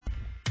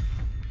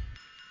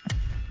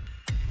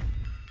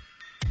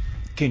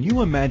Can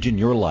you imagine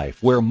your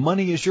life where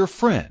money is your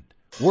friend,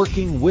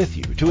 working with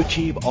you to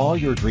achieve all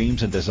your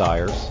dreams and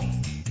desires?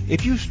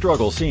 If you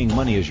struggle seeing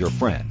money as your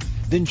friend,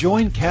 then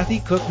join Kathy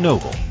Cook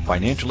Noble,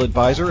 financial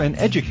advisor and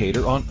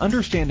educator on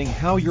understanding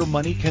how your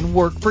money can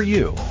work for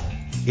you.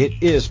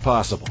 It is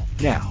possible.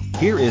 Now,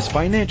 here is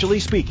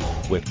Financially Speaking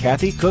with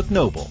Kathy Cook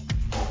Noble.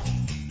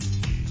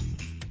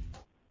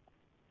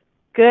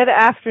 Good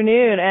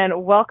afternoon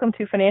and welcome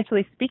to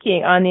Financially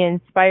Speaking on the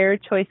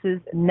Inspired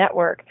Choices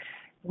Network.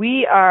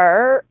 We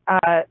are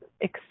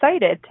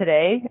excited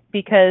today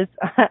because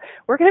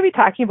we're going to be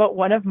talking about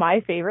one of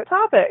my favorite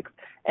topics.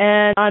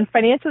 And on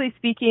Financially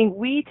Speaking,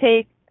 we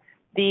take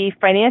the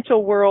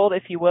financial world,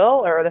 if you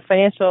will, or the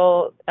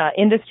financial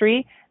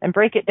industry and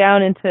break it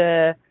down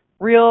into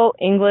real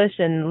English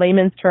and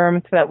layman's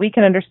terms so that we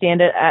can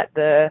understand it at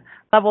the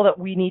level that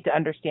we need to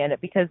understand it.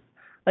 Because,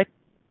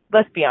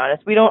 let's be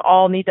honest, we don't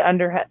all need to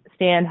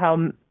understand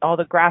how all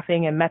the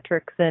graphing and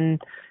metrics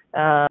and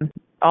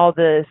all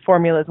the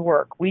formulas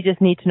work. We just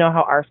need to know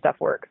how our stuff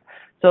works.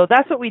 So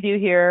that's what we do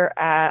here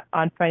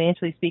on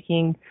Financially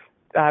Speaking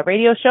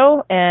radio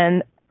show.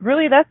 And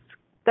really, that's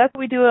what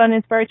we do on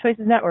Inspired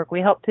Choices Network. We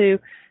help to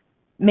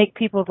make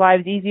people's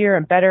lives easier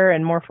and better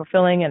and more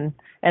fulfilling and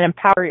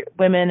empower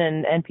women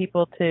and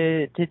people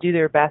to do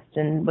their best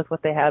and with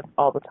what they have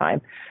all the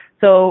time.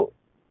 So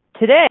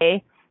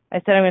today, I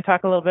said I'm going to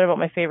talk a little bit about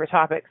my favorite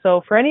topic.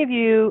 So for any of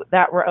you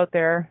that were out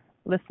there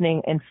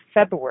listening in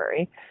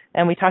February,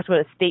 and we talked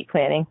about estate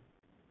planning,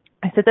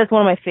 I said that's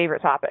one of my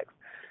favorite topics.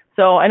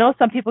 So I know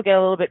some people get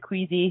a little bit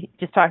queasy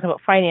just talking about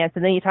finance,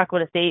 and then you talk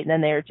about estate, and then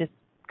they're just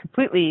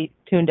completely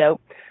tuned out.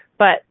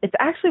 But it's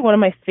actually one of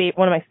my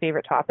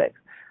favorite topics,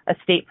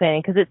 estate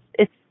planning, because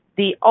it's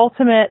the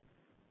ultimate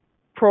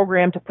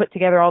program to put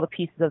together all the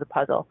pieces of the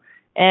puzzle.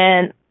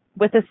 And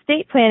with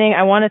estate planning,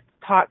 I want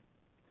to talk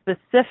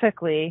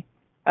specifically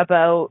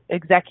about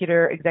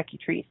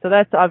executrix. So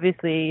that's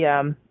obviously,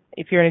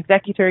 if you're an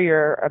executor,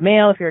 you're a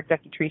male. If you're an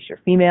executrix, you're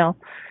female.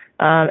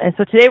 And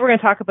so today we're going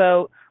to talk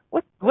about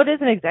what is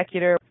an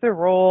executor, what's their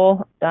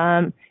role?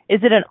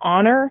 Is it an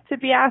honor to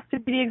be asked to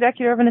be the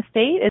executor of an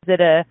estate? Is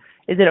it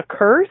a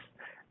curse?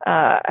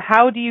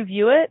 How do you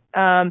view it?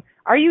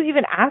 Are you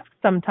even asked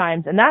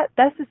sometimes? And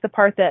that's just the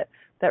part that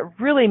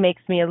really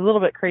makes me a little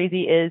bit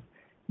crazy, is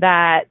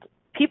that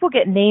people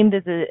get named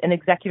as an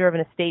executor of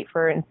an estate,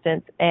 for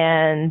instance,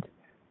 and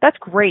that's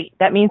great.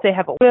 That means they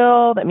have a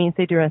will. That means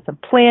they're doing some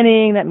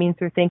planning. That means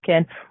they're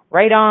thinking,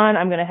 right on,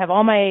 I'm going to have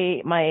all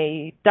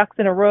my ducks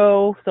in a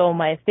row, so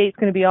my estate's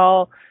going to be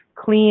all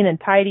clean and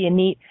tidy and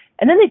neat.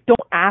 And then they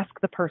don't ask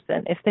the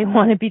person if they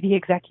want to be the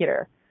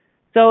executor.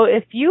 So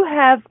if you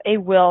have a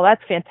will,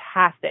 that's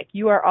fantastic.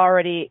 You are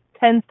already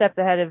 10 steps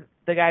ahead of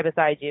the guy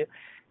beside you,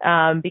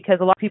 because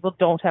a lot of people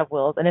don't have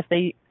wills. And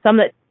some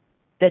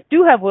that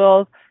do have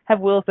wills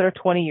that are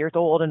 20 years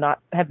old and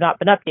have not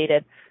been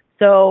updated.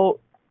 So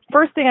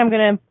first thing I'm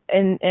going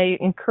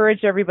to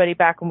encourage everybody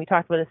back when we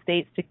talked about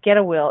estates to get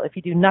a will. If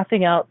you do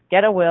nothing else,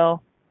 get a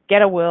will,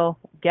 get a will,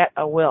 get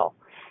a will.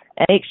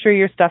 And make sure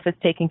your stuff is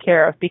taken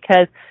care of,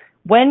 because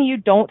when you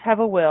don't have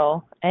a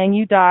will and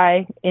you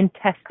die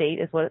intestate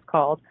is what it's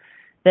called,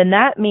 then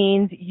that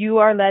means you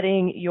are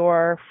letting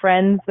your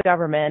friends, the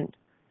government,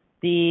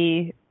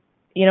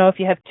 if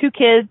you have 2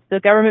 kids, the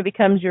government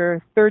becomes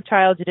your third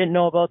child you didn't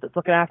know about that's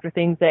looking after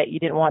things that you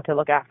didn't want to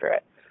look after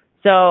it.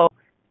 So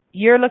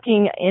you're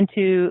looking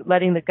into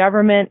letting the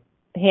government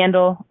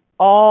handle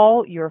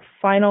all your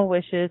final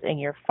wishes and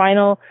your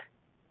final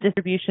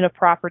distribution of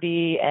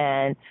property,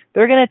 and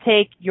they're going to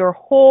take your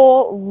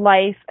whole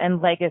life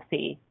and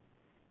legacy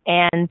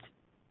and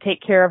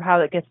take care of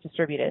how it gets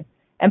distributed.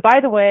 And by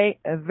the way,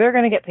 they're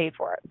going to get paid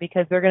for it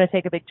because they're going to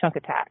take a big chunk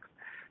of tax.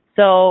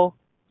 So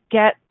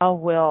get a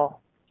will.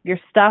 Your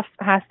stuff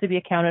has to be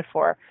accounted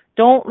for.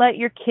 Don't let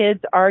your kids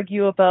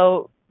argue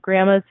about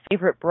grandma's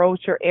favorite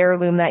brooch or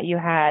heirloom that you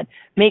had.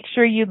 Make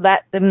sure you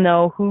let them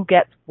know who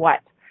gets what.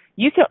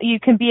 You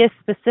can be as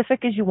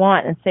specific as you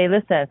want and say,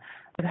 listen,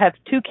 I have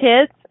 2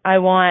 kids.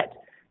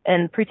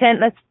 And pretend,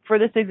 for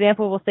this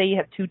example, we'll say you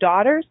have 2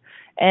 daughters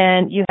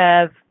and you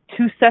have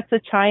 2 sets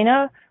of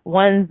china.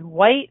 One's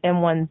white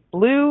and one's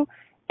blue.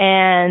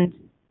 And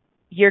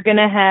you're going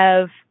to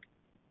have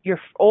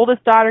your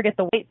oldest daughter get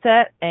the white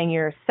set and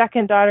your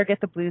second daughter get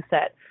the blue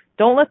set.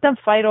 Don't let them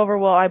fight over,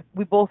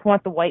 we both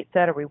want the white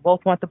set or we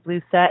both want the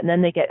blue set, and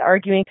then they get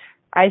arguing.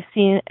 I've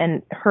seen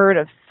and heard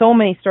of so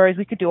many stories.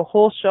 We could do a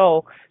whole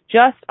show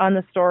just on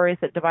the stories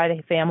that divide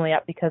a family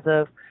up because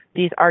of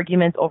these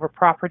arguments over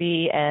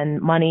property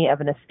and money of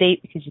an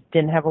estate because you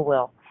didn't have a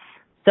will.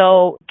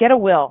 So get a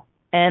will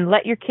and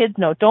let your kids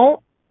know.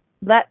 Don't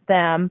let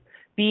them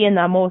be in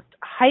the most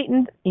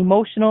heightened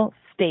emotional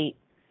state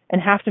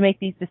and have to make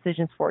these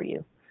decisions for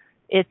you.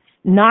 It's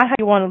not how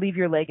you want to leave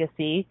your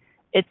legacy.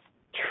 It's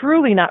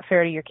truly not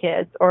fair to your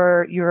kids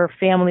or your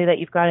family that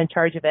you've got in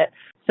charge of it.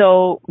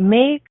 So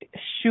make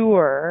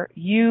sure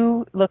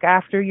you look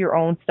after your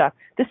own stuff.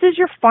 This is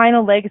your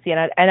final legacy.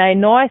 And I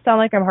know I sound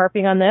like I'm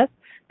harping on this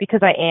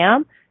because I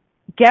am.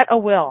 Get a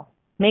will.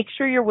 Make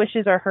sure your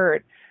wishes are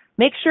heard.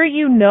 Make sure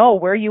you know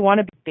where you want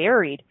to be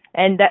buried,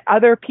 and that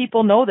other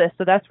people know this,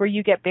 so that's where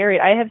you get buried.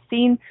 I have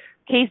seen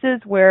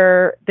cases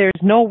where there's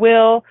no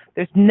will,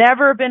 there's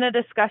never been a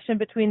discussion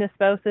between the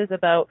spouses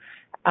about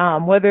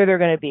whether they're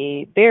going to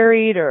be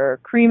buried or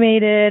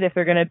cremated, if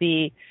they're going to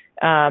be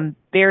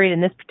buried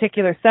in this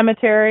particular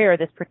cemetery or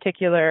this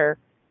particular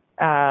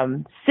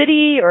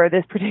city or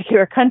this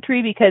particular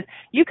country, because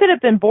you could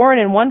have been born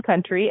in one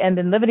country and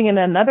been living in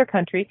another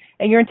country,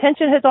 and your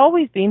intention has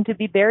always been to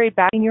be buried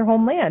back in your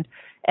homeland.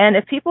 And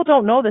if people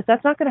don't know this,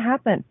 that's not going to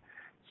happen.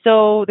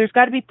 So there's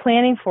got to be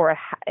planning for it.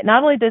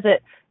 Not only does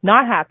it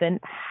not happen,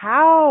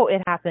 how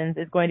it happens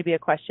is going to be a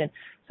question.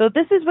 So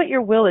this is what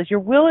your will is. Your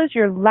will is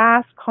your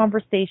last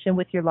conversation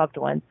with your loved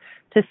ones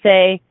to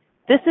say,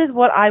 this is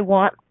what I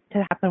want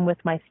to happen with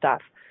my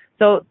stuff.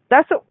 So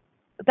that's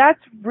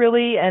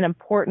really an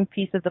important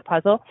piece of the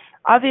puzzle.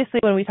 Obviously,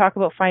 when we talk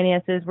about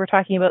finances, we're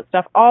talking about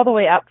stuff all the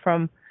way up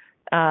from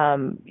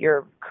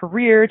your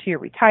career to your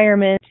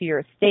retirement to your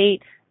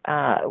estate.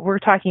 We're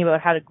talking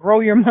about how to grow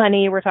your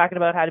money. We're talking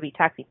about how to be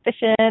tax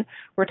efficient.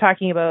 We're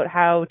talking about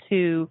how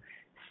to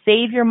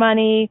save your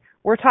money.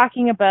 We're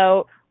talking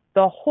about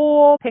the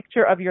whole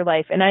picture of your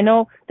life. And I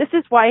know this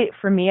is why,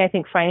 for me, I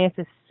think finance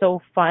is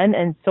so fun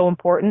and so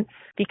important,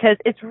 because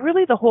it's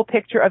really the whole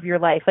picture of your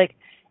life. Like,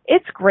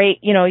 it's great,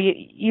 you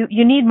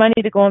need money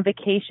to go on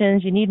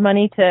vacations, you need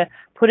money to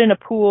put in a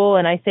pool,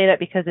 and I say that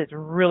because it's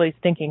really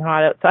stinking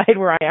hot outside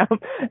where I am,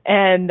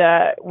 and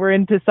we're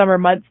into summer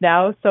months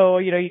now, so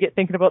you get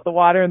thinking about the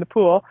water and the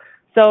pool.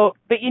 So,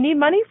 but you need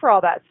money for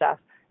all that stuff,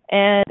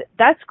 and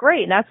that's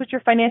great, and that's what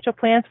your financial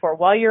plan's for.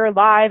 While you're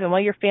alive and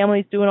while your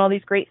family's doing all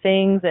these great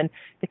things, and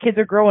the kids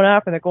are growing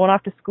up and they're going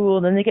off to school,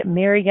 and then they get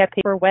married, you have to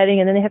pay for a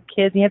wedding, and then they have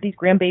kids, and you have these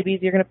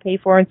grandbabies you're going to pay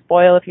for and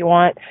spoil if you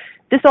want.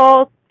 This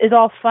all is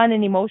all fun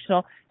and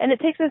emotional, and it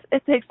takes a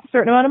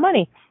certain amount of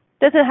money.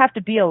 It doesn't have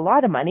to be a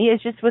lot of money.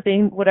 It's just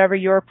within whatever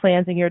your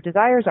plans and your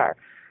desires are.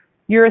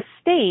 Your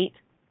estate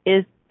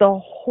is the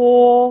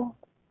whole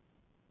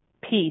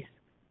piece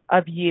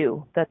of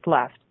you that's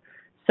left.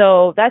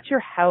 So that's your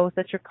house,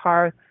 that's your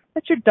car,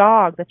 that's your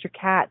dog, that's your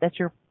cat, that's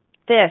your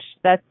fish,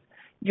 that's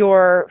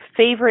your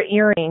favorite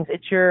earrings,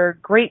 it's your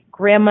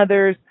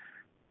great-grandmother's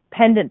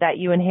pendant that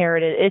you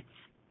inherited, it's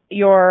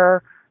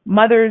your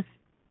mother's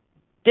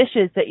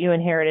dishes that you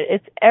inherited.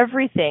 It's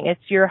everything.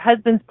 It's your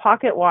husband's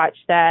pocket watch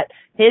that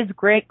his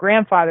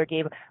great-grandfather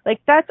gave him.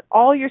 Like, that's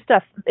all your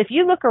stuff. If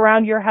you look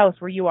around your house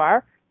where you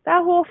are,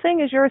 that whole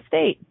thing is your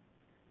estate.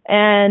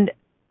 And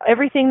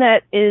everything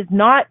that is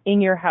not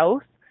in your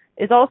house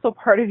is also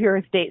part of your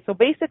estate. So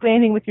basically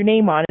anything with your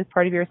name on is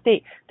part of your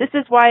estate. This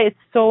is why it's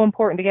so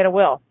important to get a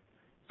will.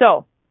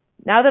 So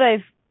now that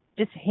I've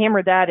just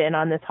hammered that in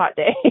on this hot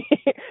day,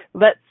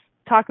 let's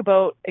talk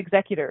about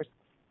executors.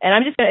 And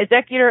I'm just going to,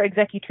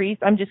 executrice,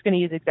 I'm just going to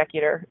use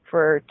executor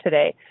for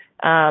today.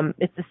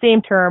 It's the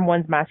same term,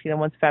 one's masculine,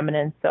 one's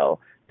feminine, so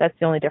that's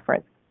the only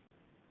difference.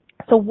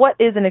 So what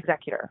is an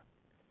executor?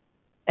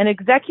 An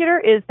executor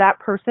is that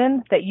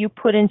person that you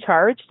put in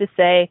charge to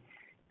say,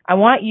 I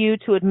want you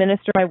to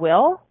administer my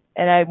will,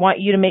 and I want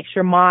you to make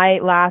sure my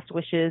last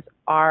wishes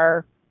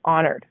are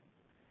honored.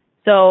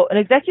 So an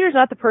executor is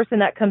not the person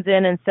that comes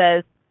in and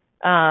says,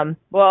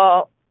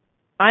 well,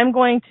 I'm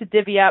going to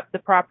divvy up the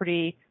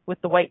property with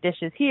the white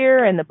dishes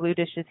here and the blue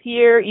dishes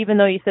here, even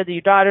though you said to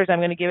your daughters, I'm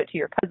going to give it to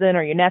your cousin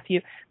or your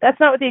nephew. That's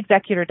not what the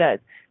executor does.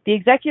 The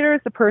executor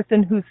is the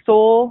person whose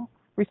sole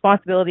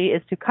responsibility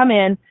is to come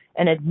in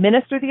and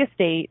administer the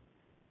estate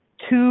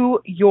to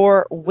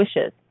your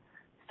wishes.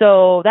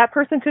 So that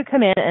person could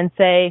come in and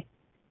say,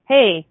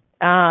 hey,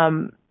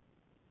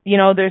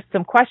 there's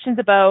some questions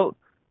about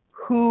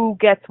who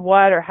gets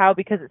what or how,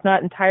 because it's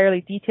not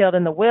entirely detailed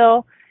in the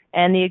will.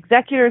 And the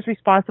executor is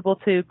responsible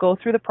to go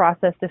through the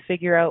process to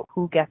figure out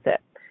who gets it.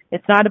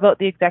 It's not about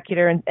the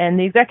executor, and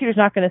the executor is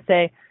not going to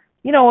say,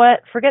 you know what,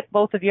 forget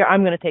both of you,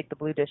 I'm going to take the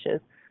blue dishes,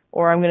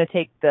 or I'm going to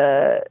take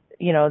the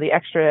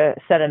extra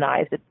set of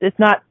knives. It's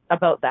not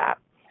about that.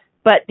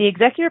 But the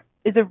executor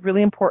is a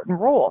really important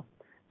role.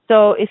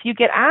 So if you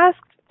get asked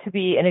to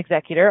be an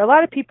executor, a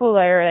lot of people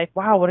are like,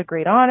 wow, what a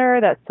great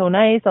honor. That's so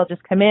nice. I'll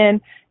just come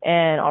in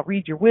and I'll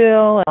read your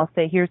will and I'll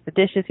say, here's the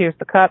dishes, here's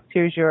the cups,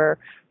 here's your,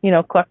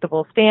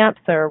 collectible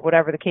stamps or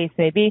whatever the case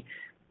may be.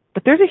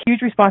 But there's a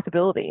huge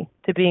responsibility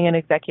to being an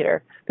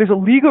executor. There's a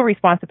legal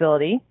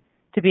responsibility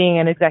to being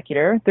an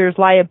executor. There's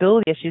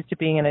liability issues to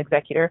being an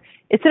executor.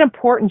 It's an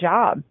important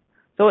job.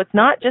 So it's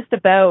not just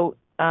about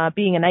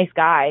being a nice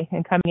guy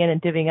and coming in and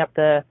divvying up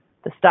the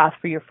stuff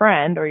for your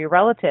friend or your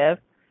relative.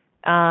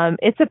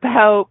 It's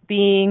about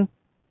being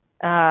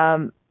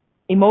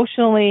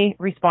emotionally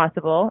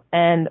responsible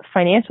and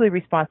financially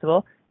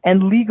responsible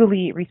and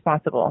legally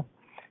responsible.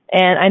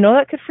 And I know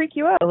that could freak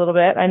you out a little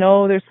bit. I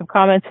know there's some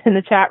comments in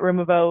the chat room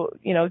about,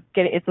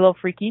 it's a little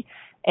freaky.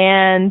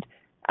 And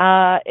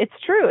it's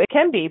true, it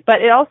can be.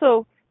 But it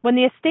also, when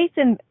the estate's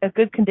in a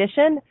good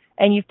condition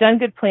and you've done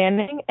good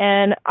planning,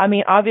 and I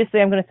mean, obviously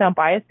I'm going to sound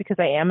biased because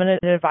I am an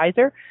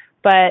advisor,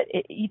 but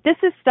this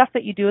is stuff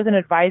that you do as an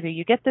advisor.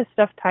 You get this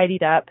stuff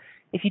tidied up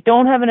If you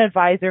don't have an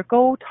advisor,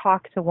 go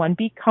talk to one.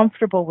 Be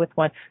comfortable with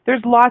one.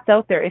 There's lots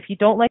out there. If you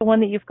don't like the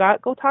one that you've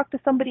got, go talk to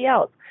somebody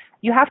else.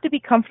 You have to be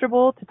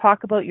comfortable to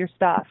talk about your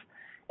stuff.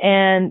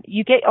 And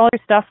you get all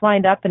your stuff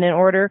lined up and in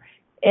order.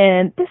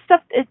 And this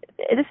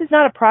is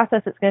not a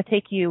process that's going to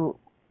take you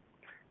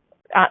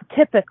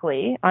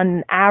typically,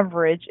 on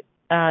average,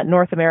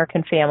 North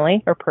American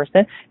family or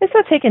person. It's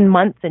not taking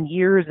months and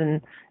years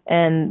and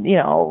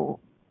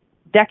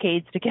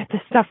decades to get this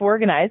stuff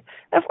organized.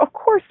 Of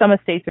course, some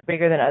estates are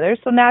bigger than others,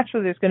 so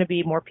naturally there's going to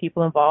be more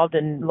people involved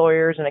and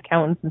lawyers and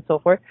accountants and so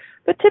forth.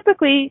 But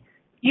typically,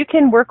 you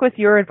can work with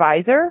your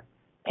advisor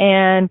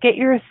and get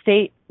your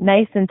estate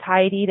nice and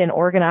tidied and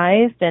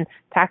organized and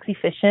tax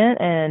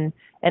efficient and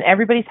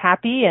everybody's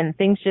happy and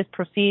things just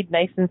proceed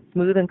nice and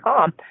smooth and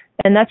calm.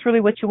 And that's really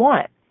what you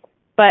want.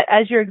 But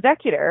as your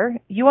executor,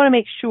 you want to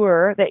make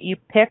sure that you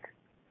pick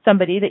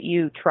somebody that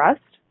you trust,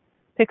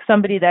 pick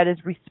somebody that is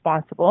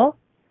responsible.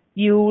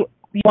 You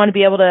want to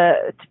be able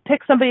to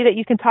pick somebody that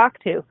you can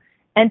talk to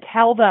and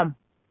tell them,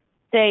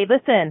 say,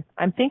 listen,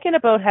 I'm thinking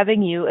about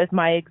having you as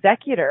my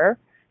executor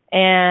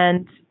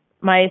and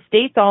my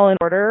estate's all in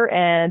order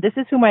and this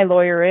is who my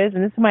lawyer is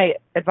and this is who my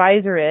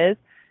advisor is.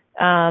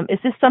 Is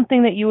this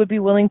something that you would be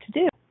willing to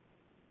do?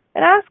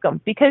 And ask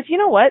them, because you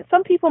know what?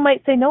 Some people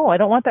might say, no, I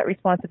don't want that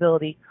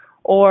responsibility,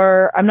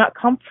 or I'm not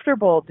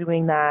comfortable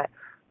doing that,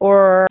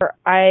 or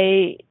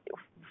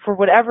for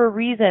whatever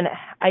reason,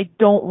 I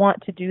don't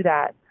want to do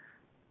that.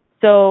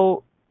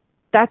 So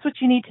that's what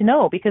you need to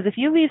know, because if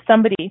you leave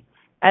somebody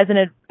as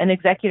an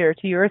executor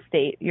to your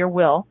estate, your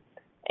will,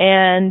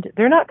 and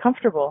they're not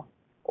comfortable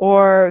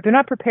or they're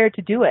not prepared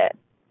to do it,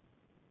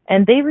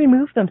 and they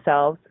remove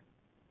themselves,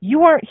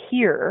 you aren't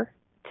here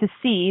to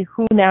see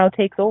who now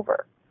takes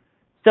over.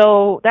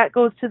 So that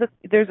goes to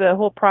there's a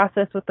whole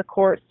process with the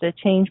courts to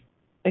change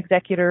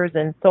executors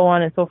and so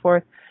on and so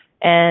forth.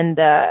 And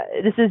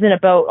this isn't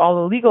about all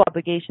the legal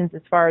obligations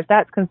as far as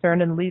that's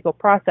concerned in the legal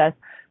process,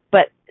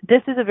 but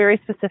this is a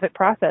very specific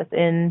process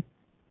in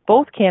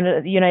both Canada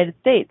and the United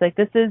States. Like,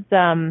 this is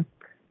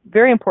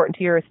very important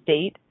to your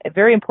estate,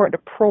 very important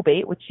to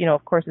probate, which,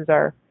 of course, is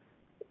our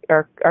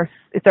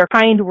it's our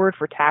kind word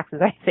for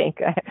taxes, I think,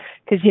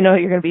 because you're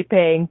going to be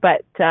paying.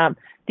 But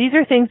these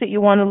are things that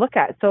you want to look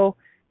at. So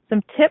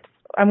some tips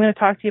I'm going to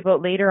talk to you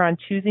about later on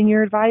choosing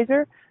your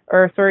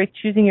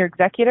choosing your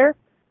executor.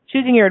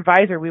 Choosing your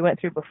advisor we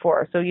went through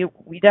before, so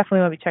we definitely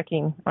want to be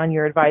checking on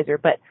your advisor.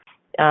 But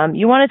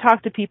you want to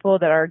talk to people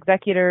that are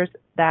executors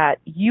that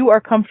you are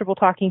comfortable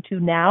talking to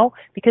now,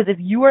 because if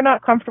you are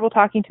not comfortable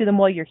talking to them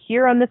while you're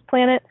here on this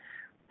planet,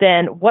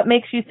 then what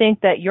makes you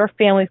think that your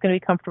family is going to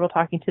be comfortable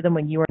talking to them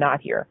when you are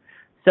not here?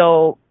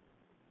 So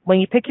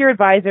when you pick your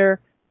advisor,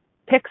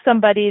 pick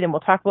somebody, then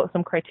we'll talk about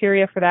some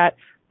criteria for that,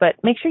 but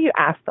make sure you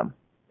ask them.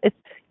 It's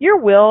your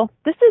will.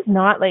 This is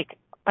not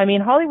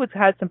Hollywood's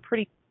had some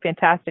pretty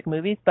fantastic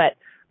movies, but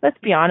let's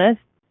be honest,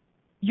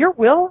 your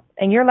will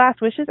and your last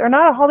wishes are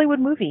not a Hollywood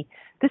movie.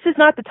 This is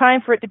not the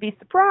time for it to be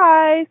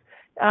surprise.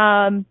 We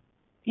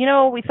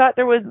thought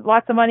there was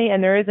lots of money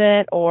and there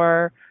isn't,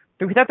 or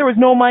we thought there was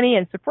no money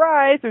and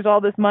surprise, there's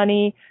all this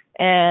money.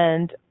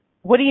 And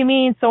what do you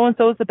mean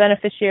so-and-so is the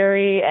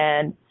beneficiary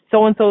and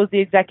so-and-so is the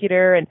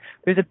executor, and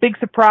there's a big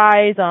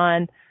surprise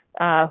on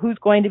who's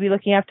going to be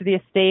looking after the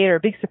estate, or a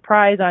big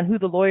surprise on who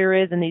the lawyer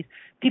is, and these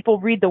people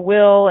read the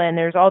will and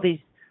there's all these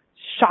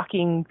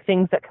shocking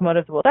things that come out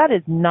of the will. That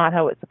is not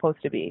how it's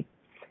supposed to be.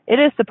 It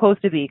is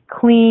supposed to be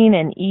clean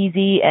and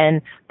easy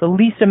and the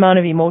least amount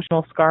of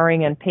emotional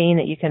scarring and pain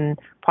that you can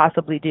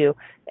possibly do.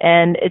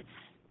 And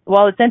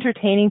while it's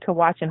entertaining to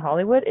watch in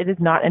Hollywood, it is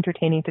not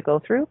entertaining to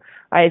go through.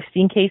 I have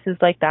seen cases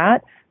like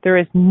that. There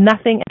is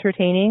nothing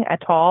entertaining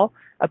at all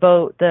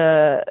about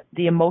the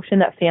emotion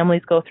that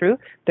families go through.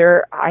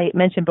 I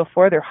mentioned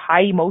before, they're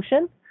high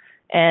emotion.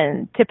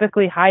 And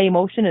typically high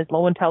emotion is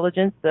low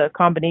intelligence. The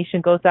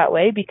combination goes that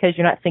way because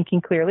you're not thinking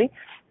clearly.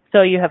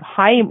 So you're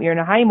in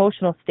a high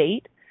emotional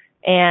state,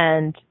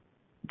 and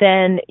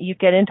then you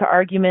get into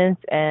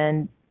arguments.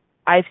 And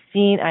I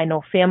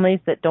know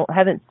families that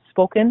haven't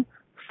spoken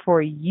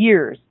for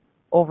years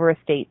over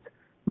estates.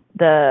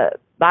 The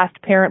last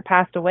parent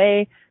passed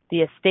away.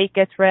 The estate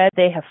gets read.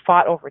 They have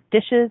fought over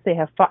dishes. They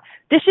have fought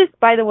dishes,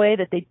 by the way,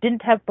 that they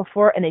didn't have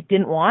before and they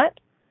didn't want.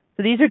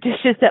 So these are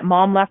dishes that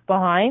mom left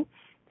behind.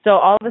 So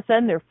all of a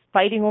sudden they're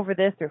fighting over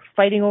this, they're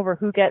fighting over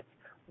who gets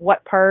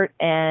what part,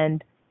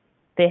 and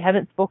they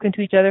haven't spoken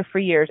to each other for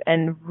years.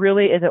 And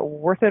really, is it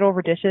worth it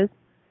over dishes?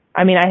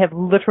 I have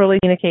literally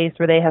seen a case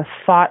where they have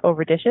fought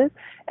over dishes.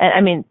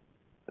 And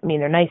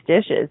they're nice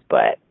dishes,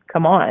 but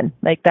come on,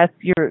 that's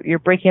you're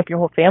breaking up your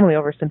whole family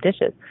over some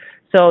dishes.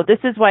 So this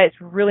is why it's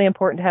really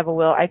important to have a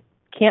will. I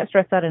can't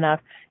stress that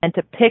enough, and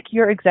to pick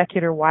your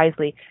executor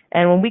wisely.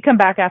 And when we come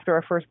back after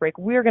our first break,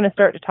 we're going to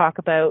start to talk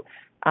about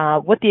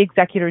what the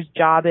executor's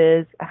job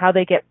is, how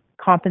they get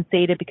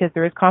compensated, because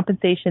there is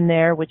compensation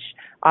there, which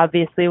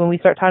obviously when we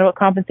start talking about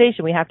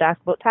compensation, we have to ask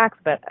about tax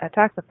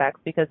effects,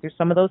 because there's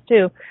some of those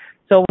too.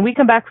 So when we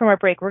come back from our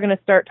break, we're going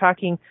to start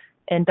talking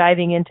and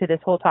diving into this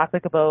whole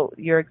topic about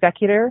your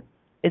executor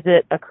Is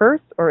it a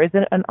curse or is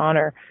it an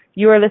honor?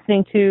 You are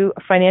listening to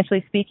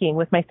Financially Speaking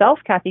with myself,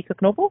 Kathy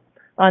Cook Noble,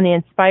 on the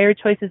Inspired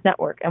Choices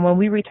Network. And when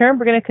we return,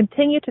 we're going to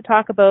continue to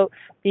talk about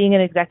being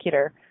an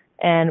executor.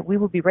 And we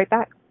will be right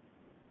back.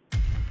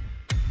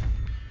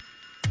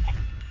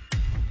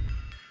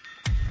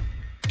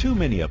 Too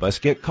many of us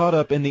get caught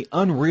up in the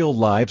unreal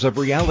lives of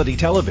reality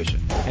television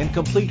and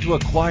complete to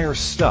acquire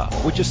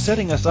stuff, which is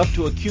setting us up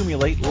to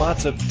accumulate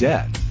lots of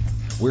debt.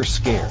 We're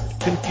scared,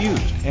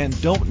 confused,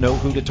 and don't know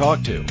who to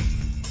talk to.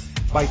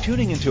 By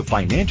tuning into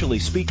Financially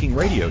Speaking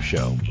radio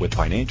show with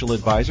financial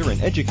advisor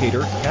and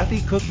educator Kathy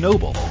Cook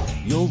Noble,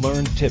 you'll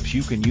learn tips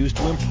you can use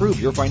to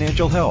improve your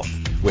financial health,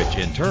 which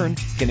in turn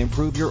can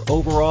improve your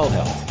overall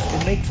health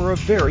and make for a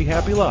very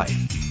happy life.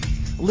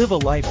 Live a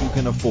life you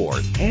can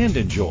afford and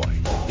enjoy.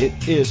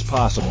 It is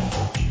possible.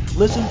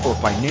 Listen for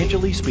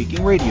Financially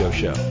Speaking radio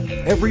show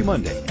every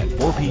Monday at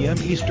 4 p.m.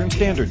 Eastern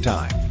Standard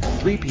Time,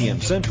 3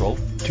 p.m. Central,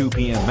 2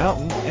 p.m.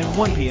 Mountain, and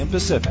 1 p.m.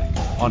 Pacific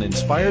on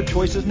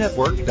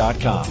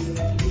InspiredChoicesNetwork.com.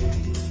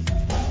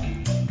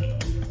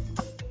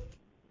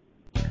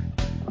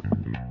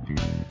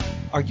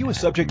 Are you a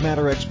subject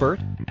matter expert?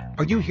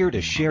 Are you here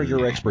to share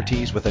your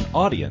expertise with an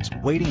audience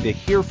waiting to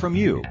hear from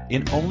you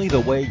in only the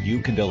way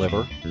you can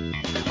deliver?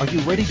 Are you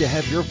ready to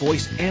have your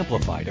voice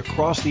amplified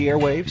across the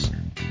airwaves?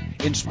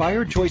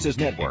 Inspired Choices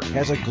Network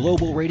has a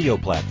global radio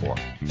platform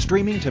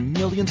streaming to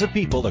millions of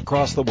people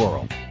across the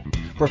world.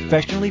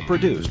 Professionally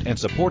produced and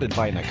supported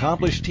by an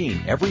accomplished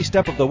team every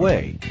step of the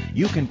way,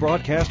 you can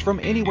broadcast from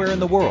anywhere in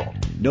the world,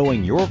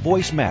 knowing your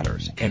voice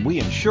matters, and we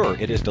ensure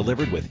it is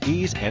delivered with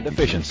ease and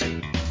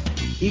efficiency.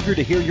 Eager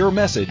to hear your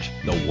message?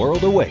 The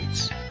world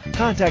awaits.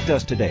 Contact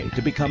us today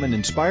to become an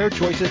Inspired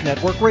Choices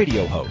Network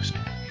radio host.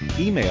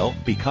 Email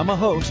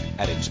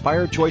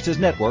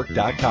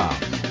becomeahost@inspiredchoicesnetwork.com.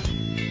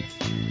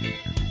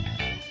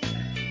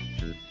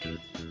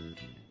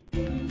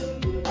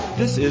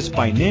 This is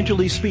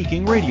Financially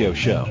Speaking radio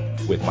show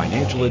with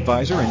financial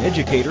advisor and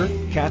educator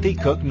Kathy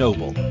Cook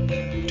Noble.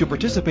 To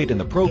participate in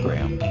the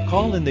program,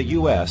 call in the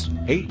U.S.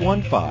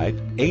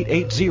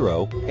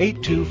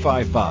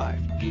 815-880-8255.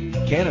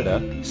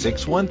 Canada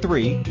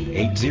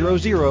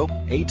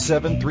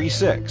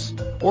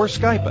 613-800-8736, or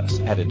Skype us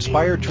at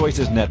Inspired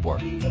Choices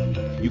Network.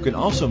 You can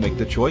also make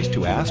the choice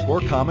to ask or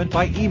comment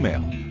by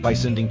email by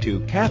sending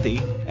to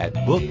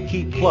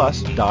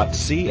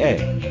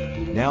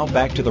Kathy@bookkeepplus.ca. Now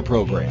back to the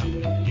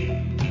program.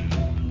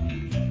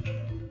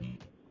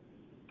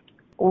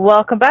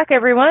 Welcome back,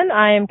 everyone.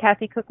 I am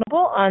Kathy Cook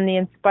Noble on the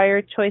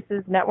Inspired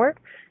Choices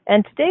Network,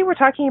 and today we're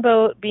talking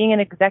about being an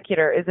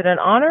executor. Is it an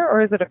honor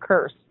or is it a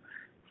curse?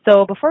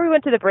 So before we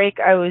went to the break,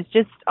 I was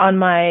just on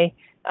my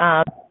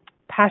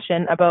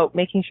passion about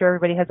making sure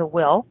everybody has a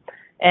will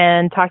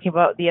and talking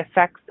about the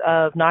effects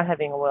of not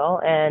having a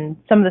will and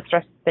some of the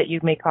stress that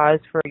you may cause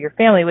for your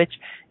family, which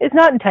is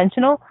not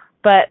intentional.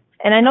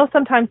 And I know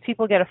sometimes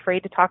people get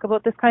afraid to talk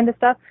about this kind of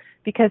stuff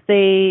because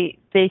they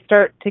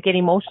start to get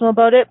emotional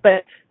about it,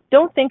 but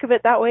don't think of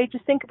it that way.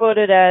 Just think about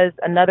it as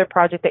another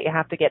project that you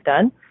have to get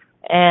done.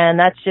 And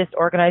that's just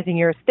organizing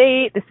your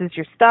estate. This is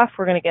your stuff.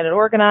 We're going to get it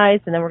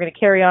organized, and then we're going to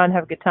carry on,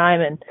 have a good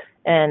time, and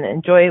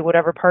enjoy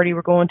whatever party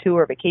we're going to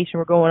or vacation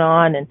we're going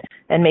on,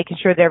 and making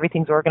sure that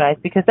everything's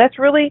organized. Because that's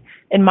really,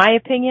 in my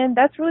opinion,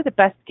 that's really the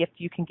best gift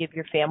you can give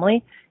your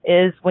family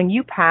is when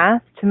you pass,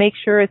 to make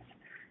sure it's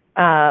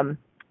a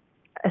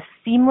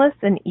seamless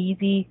and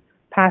easy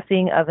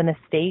passing of an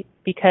estate.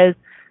 Because,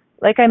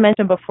 like I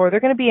mentioned before, they're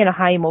going to be in a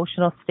high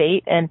emotional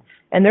state, and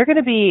they're going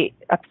to be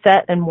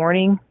upset and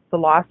mourning the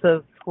loss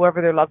of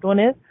whoever their loved one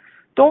is.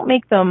 Don't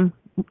make them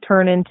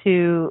turn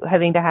into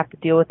having to have to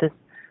deal with this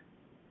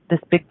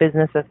big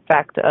business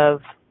effect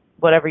of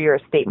whatever your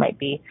estate might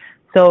be.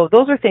 So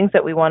those are things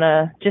that we want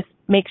to just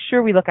make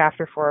sure we look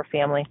after for our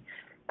family.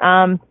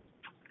 I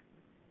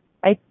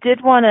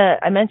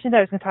mentioned I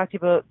was going to talk to you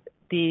about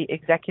the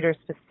executor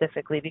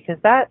specifically because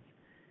that's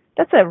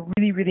a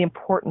really, really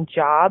important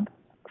job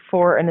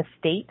for an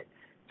estate.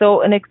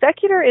 So an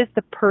executor is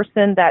the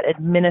person that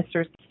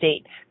administers the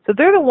estate. So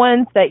they're the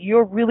ones that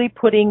you're really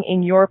putting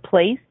in your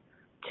place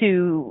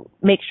to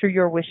make sure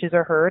your wishes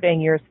are heard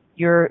and your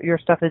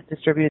stuff is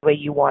distributed the way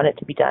you want it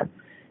to be done.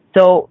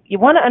 So you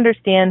want to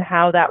understand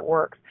how that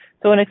works.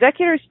 So an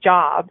executor's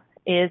job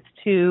is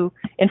to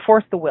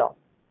enforce the will.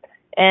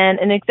 And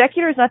an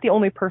executor is not the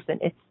only person.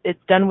 It's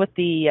done with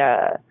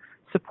the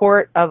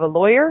support of a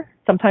lawyer,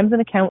 sometimes an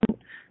accountant.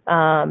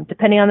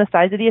 Depending on the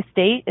size of the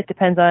estate, it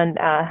depends on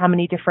how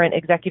many different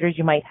executors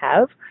you might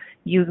have.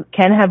 You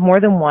can have more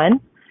than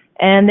one,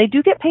 and they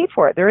do get paid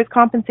for it. There is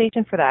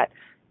compensation for that.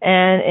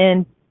 And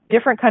in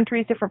different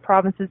countries, different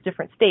provinces,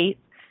 different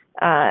states,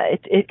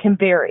 it can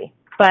vary.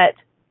 But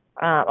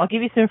I'll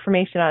give you some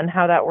information on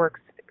how that works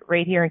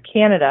right here in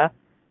Canada.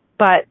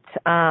 But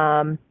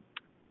the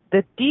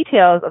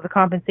details of the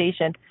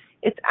compensation,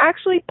 it's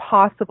actually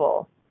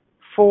possible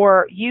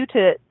for you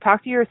to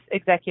talk to your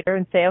executor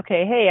and say,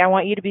 okay, hey, I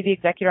want you to be the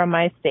executor on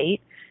my estate.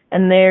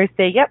 And they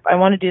say, yep, I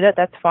want to do that.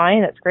 That's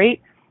fine. That's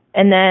great.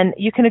 And then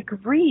you can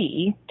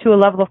agree to a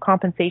level of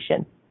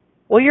compensation.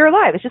 Well, you're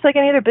alive. It's just like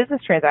any other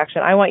business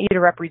transaction. I want you to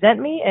represent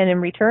me, and in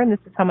return, this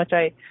is how much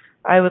I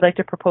would like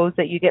to propose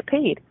that you get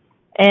paid.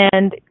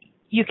 And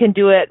you can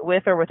do it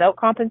with or without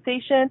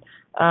compensation.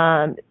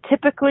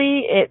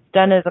 Typically, it's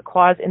done as a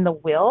clause in the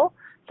will.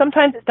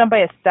 Sometimes it's done by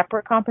a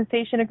separate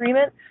compensation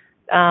agreement.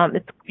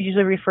 It's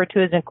usually referred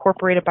to as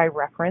incorporated by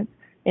reference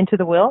into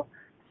the will.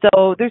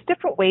 So there's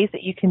different ways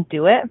that you can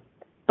do it,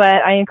 but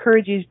I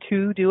encourage you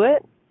to do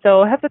it.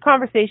 So have the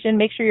conversation,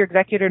 make sure your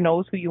executor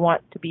knows who you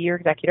want to be your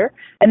executor,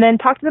 and then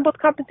talk to them about the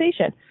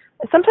compensation.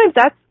 Sometimes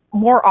that's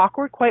more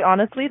awkward, quite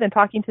honestly, than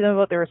talking to them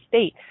about their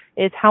estate,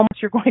 is how much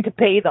you're going to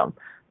pay them.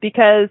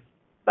 Because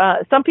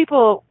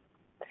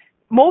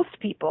most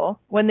people,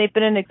 when they've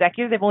been an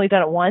executor, they've only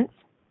done it once.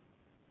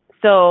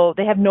 So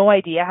they have no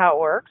idea how it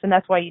works, and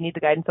that's why you need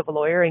the guidance of a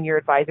lawyer and your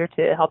advisor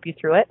to help you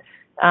through it.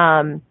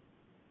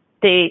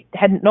 They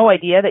had no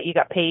idea that you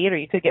got paid or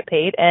you could get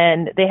paid,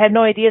 and they had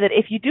no idea that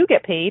if you do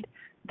get paid,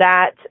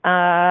 that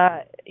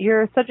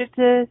you're subject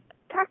to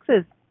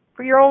taxes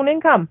for your own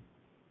income,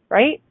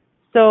 right?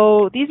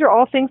 So these are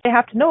all things they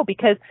have to know,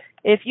 because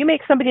if you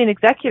make somebody an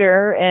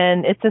executor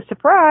and it's a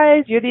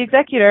surprise, you're the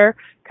executor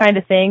kind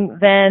of thing,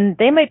 then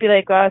they might be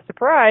like,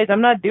 surprise,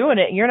 I'm not doing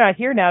it, and you're not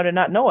here now to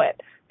not know it,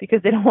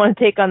 because they don't want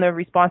to take on the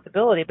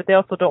responsibility, but they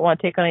also don't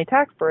want to take on any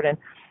tax burden.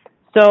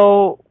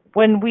 So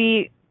when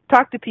we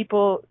talk to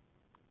people,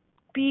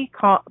 be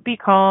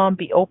calm,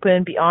 be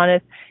open, be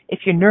honest.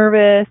 If you're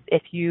nervous,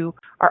 if you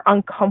are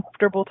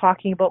uncomfortable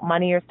talking about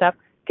money or stuff,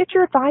 get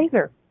your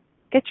advisor,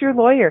 get your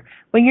lawyer.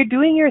 When you're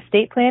doing your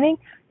estate planning,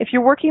 if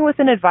you're working with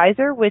an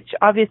advisor, which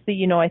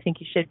obviously I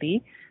think you should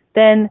be,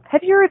 then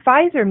have your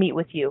advisor meet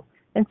with you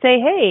and say,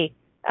 hey,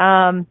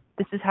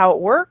 this is how it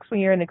works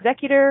when you're an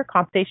executor,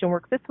 compensation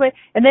works this way.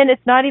 And then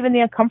it's not even the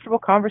uncomfortable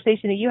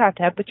conversation that you have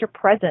to have, but you're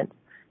present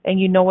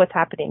and you know what's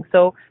happening.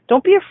 So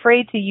don't be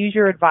afraid to use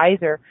your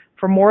advisor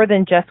for more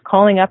than just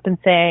calling up and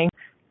saying,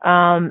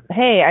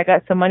 hey, I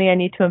got some money I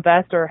need to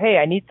invest, or hey,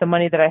 I need some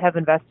money that I have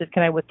invested,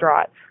 can I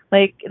withdraw it?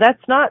 Like,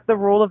 that's not the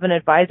role of an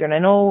advisor. And I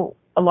know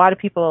a lot of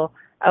people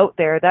out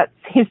there, that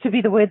seems to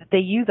be the way that they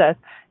use us,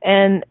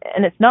 and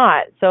it's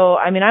not. So,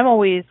 I mean, I'm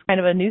always kind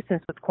of a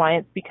nuisance with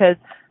clients, because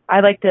I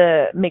like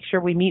to make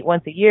sure we meet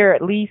once a year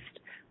at least.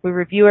 We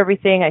review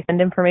everything. I send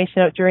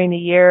information out during the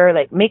year,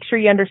 like make sure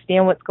you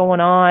understand what's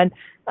going on.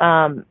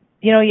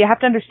 You have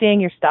to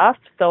understand your stuff,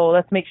 so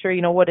let's make sure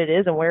you know what it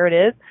is and where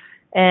it is.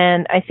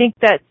 And I think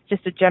that's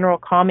just a general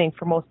calming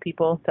for most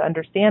people to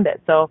understand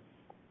it. So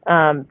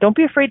don't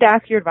be afraid to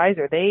ask your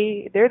advisor.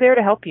 They're there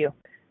to help you.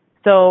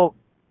 So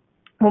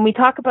when we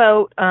talk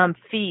about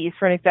fees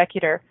for an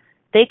executor,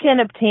 they can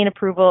obtain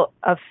approval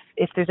of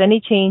if there's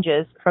any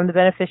changes from the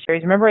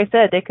beneficiaries. Remember I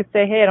said they could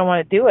say, hey, I don't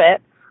want to do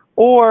it.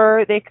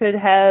 Or they could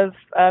have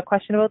a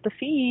question about the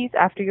fees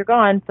after you're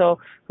gone. So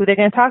who they're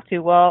going to talk to?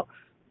 Well,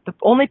 the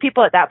only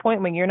people at that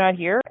point when you're not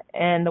here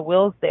and the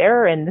will's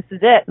there and this is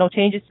it, no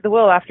changes to the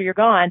will after you're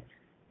gone,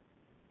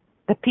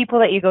 the people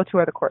that you go to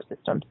are the court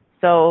systems.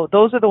 So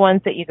those are the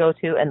ones that you go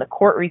to, and the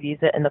court reviews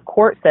it, and the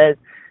court says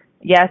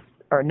yes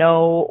or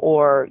no,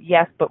 or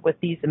yes, but with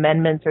these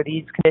amendments or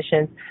these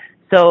conditions.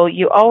 So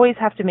you always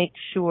have to make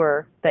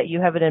sure that you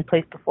have it in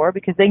place before,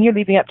 because then you're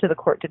leaving up to the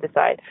court to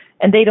decide.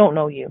 And they don't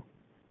know you.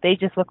 They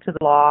just look to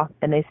the law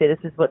and they say this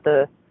is what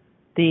the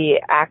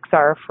acts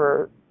are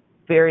for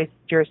various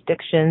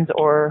jurisdictions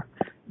or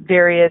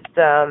various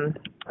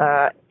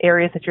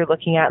areas that you're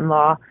looking at in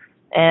law.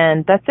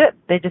 And that's it.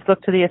 They just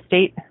look to the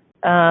Estate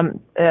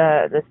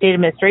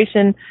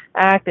Administration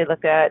Act. They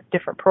look at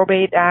different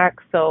probate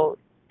acts. So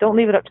don't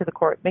leave it up to the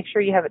court. Make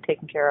sure you have it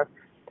taken care of.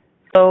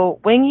 So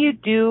when you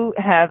do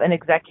have an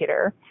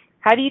executor,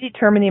 how do you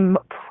determine the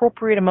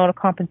appropriate amount of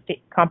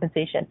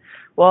compensation?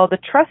 Well, the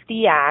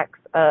Trustee Acts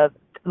of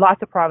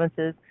lots of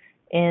provinces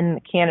in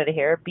Canada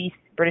here, BC,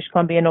 British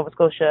Columbia, Nova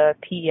Scotia,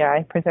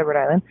 PEI, Prince Edward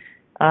Island,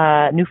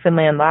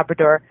 Newfoundland,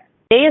 Labrador,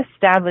 they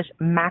establish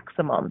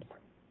maximums,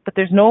 but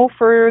there's no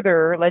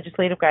further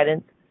legislative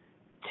guidance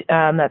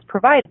that's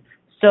provided.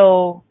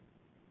 So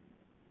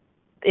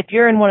if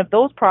you're in one of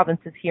those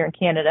provinces here in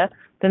Canada,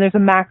 then there's a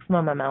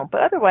maximum amount,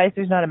 but otherwise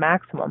there's not a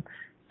maximum.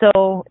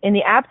 So in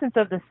the absence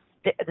of the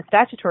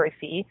statutory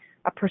fee,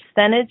 a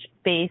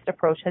percentage-based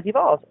approach has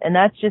evolved, and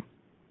that's just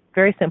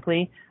very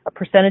simply a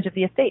percentage of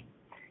the estate.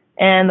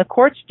 And the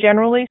courts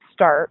generally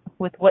start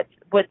with what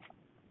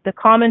the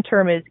common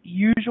term is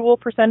usual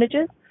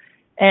percentages,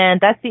 and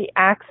that's the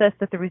access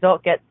that the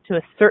result gets to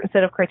a certain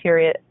set of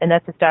criteria, and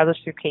that's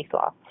established through case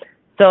law.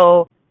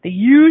 So the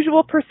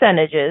usual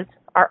percentages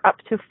are up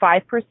to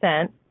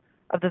 5%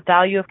 of the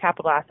value of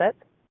capital assets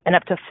and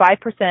up to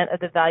 5% of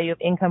the value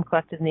of income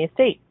collected in the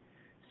estate.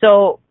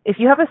 So if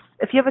you have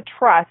a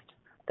trust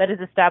that is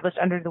established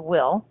under the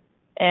will,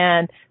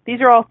 and these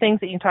are all things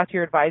that you can talk to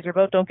your advisor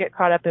about. Don't get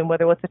caught up in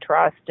what's a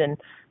trust and,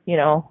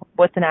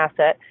 what's an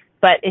asset.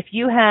 But if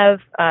you have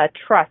a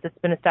trust that's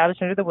been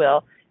established under the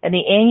will, and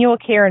the annual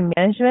care and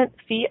management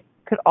fee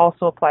could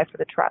also apply for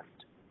the trust.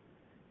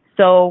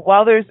 So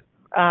while there's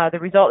the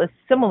result is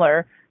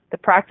similar, the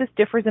practice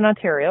differs in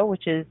Ontario,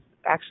 which is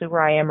actually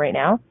where I am right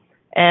now.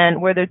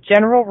 and where the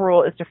general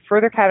rule is to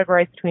further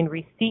categorize between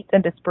receipts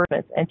and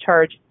disbursements and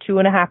charge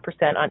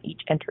 2.5% on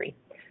each entry.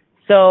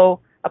 So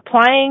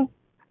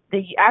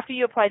after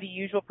you apply the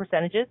usual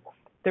percentages,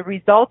 the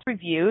results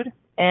reviewed,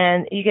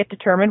 and you get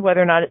determined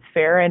whether or not it's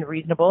fair and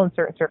reasonable in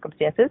certain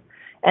circumstances.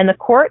 And the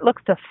court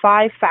looks to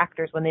 5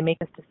 factors when they make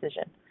this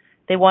decision.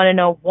 They want to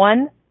know,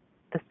 1,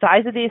 the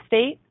size of the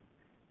estate,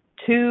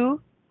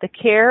 2, the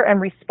care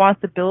and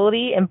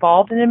responsibility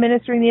involved in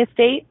administering the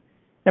estate,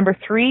 number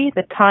 3,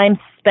 the time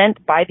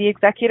spent by the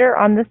executor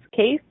on this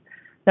case,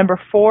 number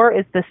 4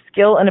 is the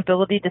skill and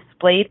ability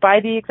displayed by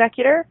the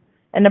executor,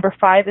 and number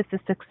 5 is the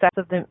success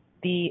of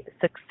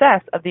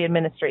the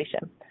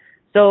administration.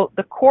 So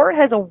the court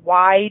has a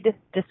wide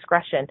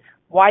discretion.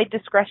 Wide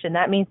discretion,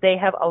 that means they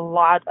have a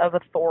lot of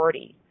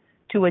authority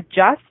to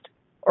adjust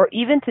or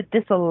even to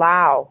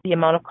disallow the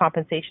amount of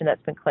compensation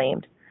that's been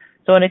claimed.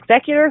 So an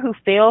executor who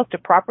fails to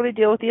properly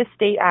deal with the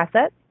estate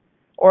assets,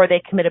 or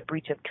they commit a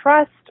breach of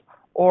trust,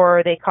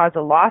 or they cause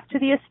a loss to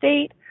the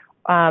estate,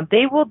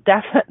 they will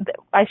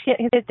I can't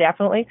say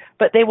definitely,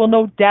 but they will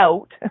no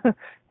doubt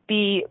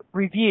be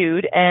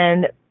reviewed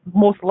and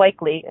most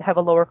likely have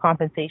a lower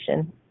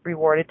compensation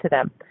rewarded to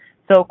them.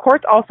 So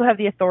courts also have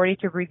the authority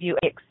to review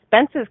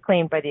expenses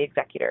claimed by the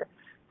executor.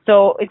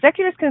 So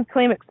executors can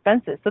claim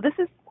expenses. So this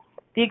is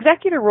the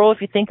executor role.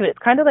 If you think of it, it's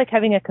kind of like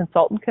having a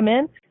consultant come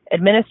in,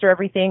 administer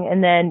everything,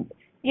 and then,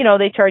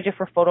 they charge you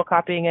for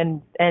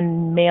photocopying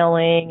and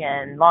mailing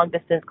and long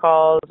distance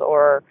calls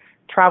or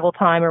travel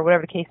time or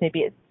whatever the case may be.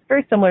 It's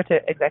very similar to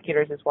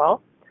executors as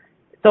well.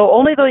 So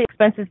only the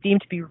expenses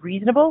deemed to be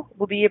reasonable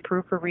will be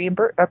approved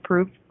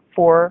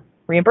for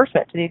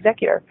reimbursement to the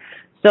executor.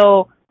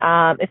 So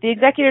if the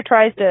executor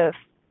tries to,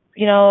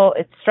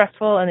 it's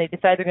stressful and they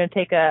decide they're going to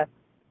take a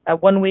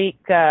 1-week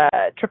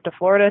trip to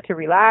Florida to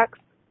relax,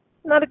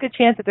 not a good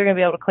chance that they're going to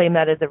be able to claim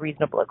that as a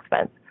reasonable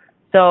expense.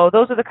 So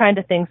those are the kind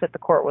of things that the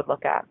court would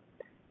look at.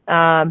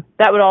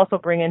 That would also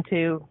bring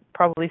into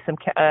probably some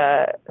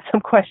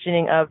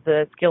questioning of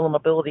the skill and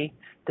ability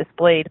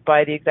displayed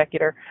by the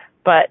executor.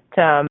 But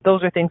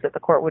those are things that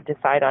the court would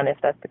decide on if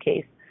that's the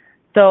case.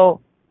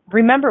 So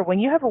remember, when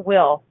you have a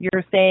will,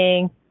 you're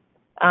saying,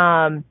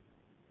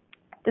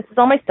 this is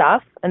all my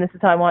stuff, and this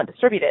is how I want it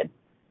distributed.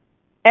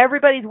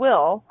 Everybody's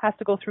will has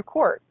to go through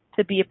court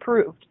to be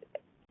approved.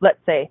 Let's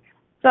say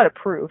it's not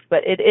approved,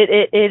 but it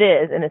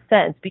is in a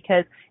sense,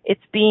 because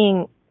it's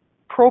being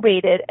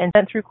probated and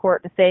sent through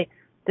court to say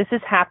this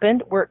has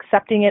happened. We're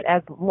accepting it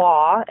as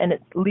law, and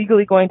it's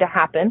legally going to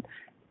happen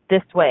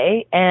this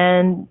way,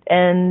 and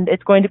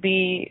it's going to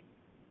be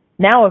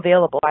now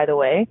available, by the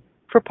way,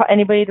 for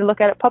anybody to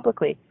look at it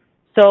publicly.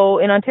 So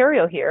in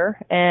Ontario here,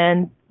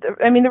 and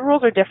the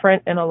rules are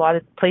different in a lot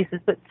of places,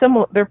 but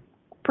they're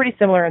pretty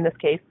similar in this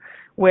case,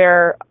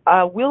 where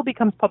a will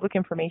becomes public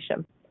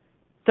information.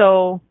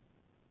 So,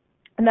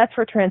 and that's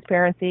for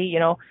transparency,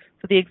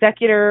 So the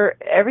executor,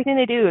 everything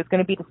they do is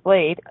going to be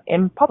displayed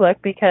in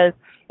public because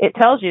it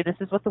tells you this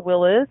is what the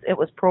will is, it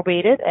was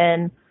probated,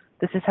 and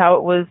this is how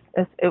it was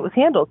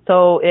handled.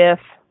 So if,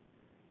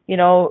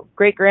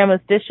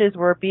 great-grandma's dishes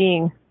were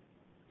being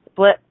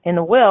split in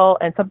the will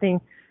and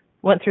something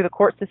went through the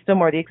court system,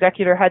 or the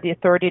executor had the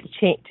authority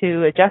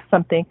to adjust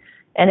something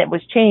and it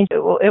was changed,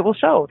 it will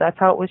show that's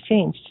how it was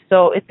changed.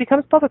 So it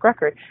becomes public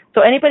record.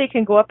 So anybody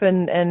can go up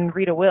and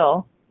read a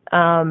will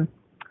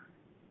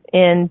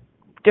in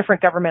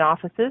different government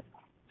offices.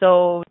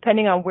 So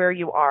depending on where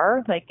you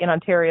are, like in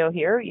Ontario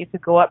here, you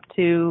could go up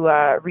to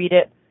read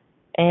it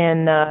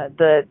in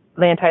the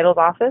land titles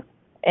office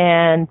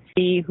and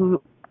see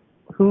who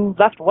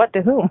left what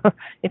to whom.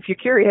 If you're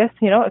curious,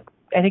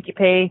 I think you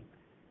pay,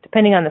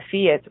 depending on the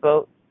fee, it's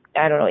about,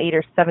 I don't know, $8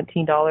 or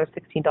 $17,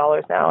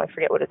 $16 now. I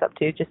forget what it's up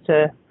to, just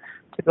to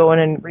go in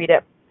and read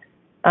it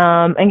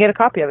and get a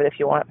copy of it if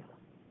you want.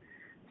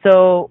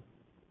 So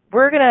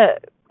we're going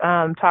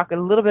to talk a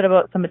little bit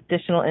about some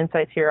additional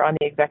insights here on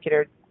the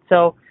executor.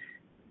 So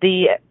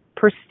the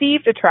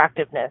perceived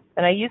attractiveness,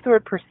 and I use the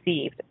word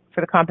perceived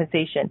for the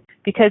compensation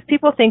because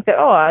people think that,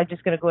 I'm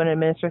just going to go in and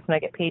administer this and I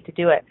get paid to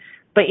do it.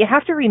 But you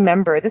have to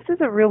remember, this is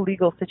a real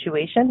legal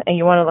situation and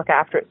you want to look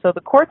after it. So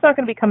the court's not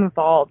going to become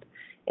involved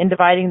in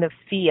dividing the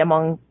fee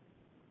among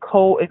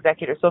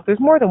co-executors. So if there's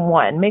more than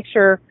one, make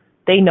sure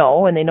they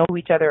know and they know who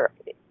each other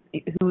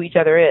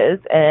is,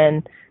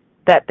 and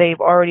that they've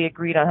already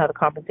agreed on how the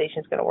compensation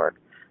is going to work.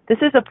 This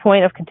is a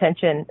point of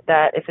contention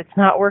that if it's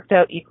not worked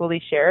out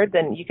equally shared,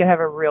 then you can have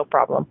a real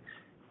problem.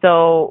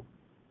 So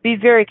be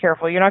very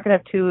careful. You're not going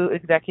to have two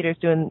executors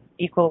doing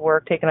equal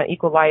work, taking on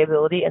equal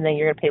liability, and then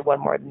you're going to pay one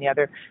more than the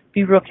other.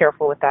 Be real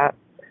careful with that.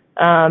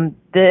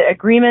 The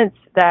agreements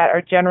that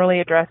are generally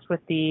addressed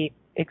with the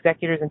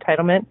executor's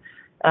entitlement,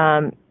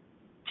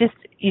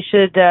 you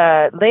should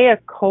lay a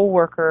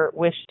co-worker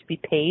wish to be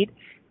paid.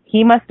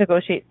 He must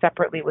negotiate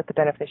separately with the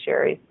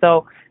beneficiary.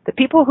 So the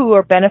people who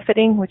are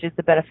benefiting, which is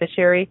the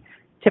beneficiary,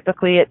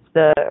 typically it's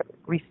the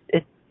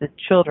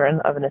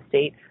children of an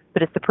estate,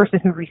 but it's the person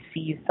who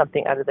receives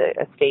something out of the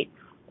estate.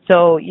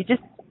 So you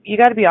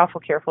got to be awful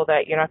careful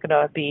that you're not going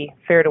to be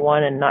fair to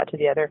one and not to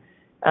the other.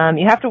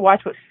 You have to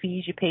watch what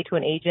fees you pay to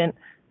an agent,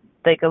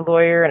 like a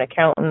lawyer, an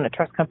accountant, a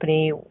trust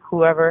company,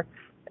 whoever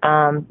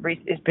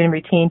has been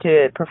retained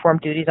to perform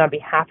duties on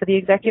behalf of the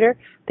executor.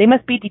 They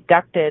must be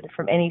deducted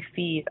from any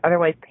fees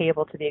otherwise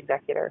payable to the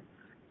executor.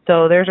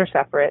 So theirs are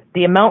separate.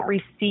 The amount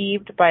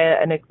received by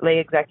a lay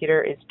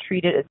executor is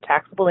treated as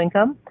taxable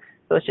income.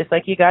 So it's just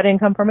like you got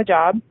income from a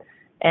job,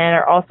 and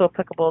are also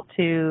applicable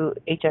to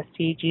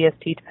HST,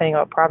 GST, depending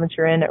on what province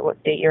you're in or what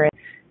state you're in.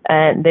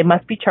 And they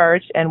must be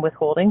charged, and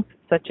withholdings,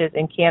 such as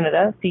in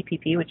Canada,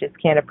 CPP, which is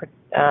Canada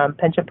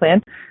Pension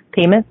Plan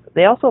payments,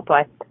 they also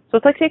apply. So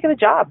it's like taking a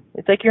job.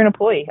 It's like you're an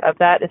employee of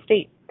that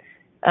estate.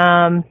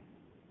 And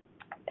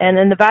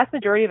then the vast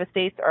majority of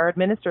estates are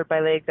administered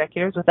by lay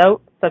executors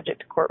without subject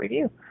to court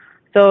review.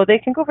 So they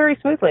can go very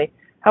smoothly.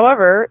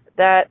 However,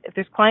 that if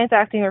there's clients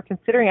acting or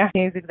considering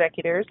acting as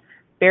executors,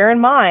 bear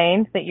in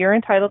mind that you're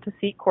entitled to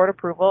seek court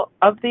approval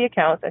of the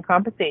accounts and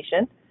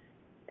compensation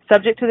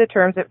subject to the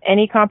terms of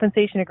any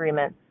compensation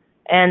agreement,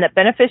 and that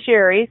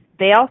beneficiaries,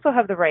 they also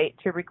have the right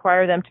to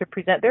require them to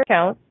present their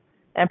accounts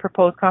and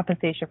propose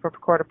compensation for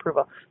court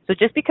approval. So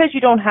just because you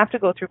don't have to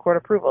go through court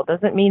approval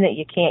doesn't mean that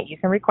you can't. You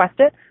can request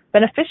it.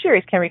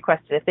 Beneficiaries can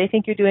request it. If they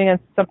think you're doing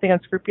something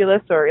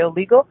unscrupulous or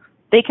illegal,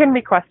 they can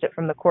request it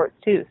from the courts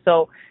too.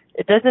 So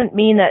it doesn't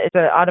mean that it's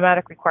an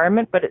automatic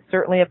requirement, but it's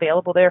certainly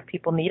available there if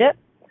people need it.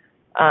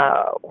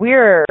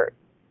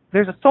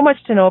 There's so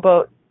much to know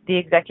about the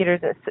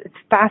executors. It's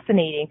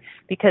fascinating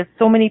because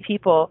so many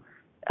people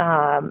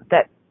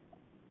that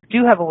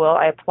do have a will,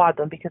 I applaud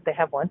them because they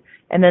have one,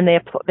 and then they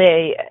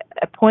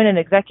appoint an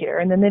executor,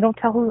 and then they don't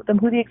tell them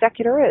who the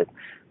executor is.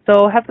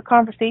 So have the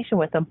conversation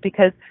with them,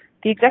 because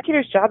the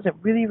executor's jobs are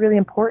really, really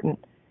important,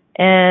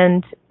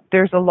 and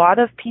there's a lot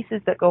of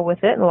pieces that go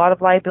with it and a lot of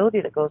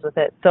liability that goes with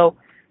it. So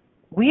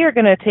we are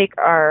going to take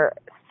our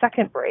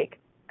second break,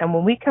 and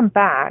when we come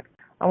back,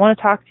 I want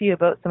to talk to you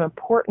about some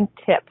important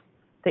tips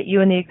that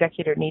you and the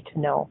executor need to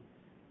know.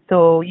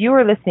 So you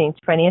are listening to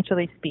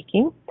Financially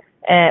Speaking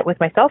with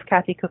myself,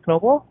 Kathy Cook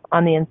Noble,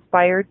 on the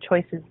Inspired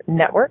Choices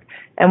Network.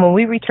 And when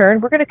we return,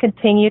 we're going to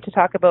continue to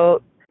talk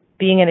about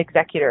being an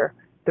executor,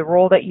 the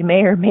role that you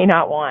may or may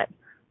not want.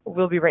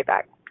 We'll be right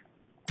back.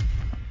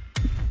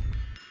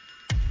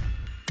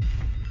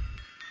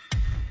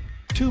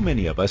 Too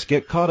many of us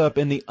get caught up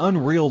in the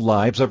unreal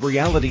lives of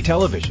reality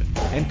television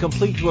and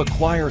complete to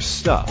acquire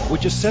stuff,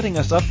 which is setting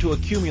us up to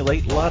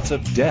accumulate lots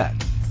of debt.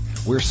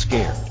 We're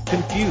scared,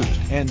 confused,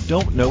 and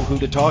don't know who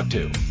to talk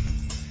to.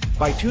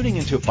 By tuning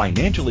into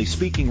Financially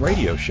Speaking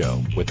radio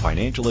show with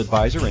financial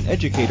advisor and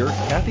educator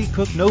Kathy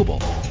Cook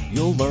Noble,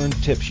 you'll learn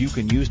tips you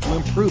can use to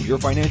improve your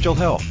financial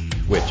health,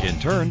 which in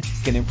turn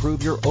can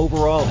improve your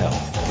overall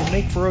health and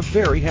make for a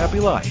very happy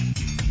life.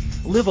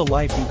 Live a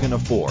life you can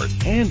afford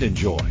and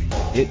enjoy.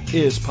 It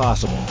is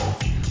possible.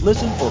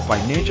 Listen for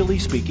Financially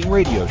Speaking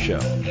radio show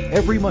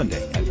every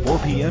Monday at 4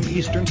 p.m.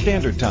 Eastern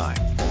Standard Time,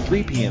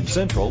 3 p.m.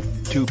 Central,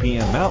 2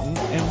 p.m. Mountain,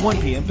 and 1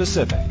 p.m.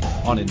 Pacific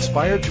on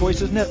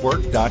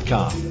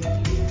InspiredChoicesNetwork.com.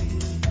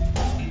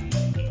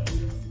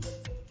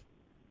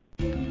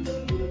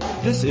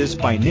 This is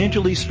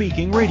Financially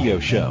Speaking radio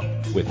show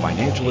with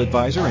financial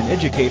advisor and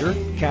educator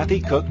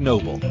Kathy Cook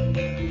Noble.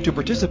 To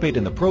participate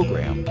in the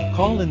program,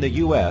 call in the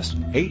U.S.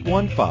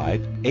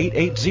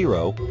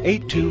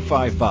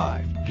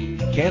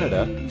 815-880-8255,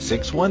 Canada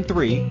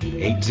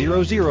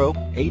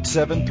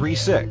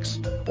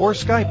 613-800-8736, or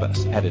Skype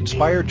us at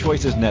Inspired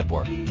Choices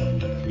Network.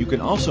 You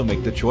can also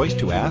make the choice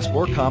to ask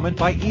or comment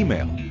by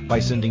email by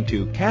sending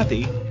to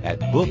Kathy at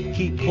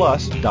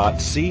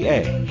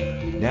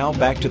bookkeepplus.ca. Now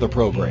back to the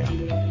program.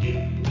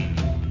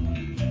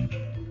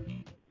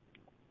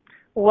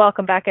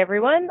 Welcome back,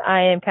 everyone.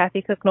 I am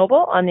Kathy Cook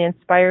Noble on the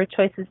Inspired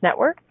Choices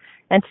Network,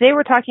 and today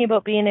we're talking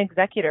about being an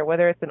executor,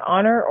 whether it's an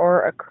honor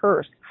or a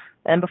curse.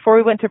 And before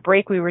we went to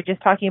break, we were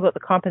just talking about the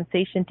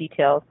compensation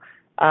details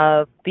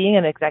of being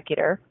an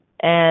executor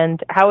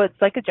and how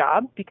it's like a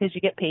job because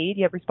you get paid,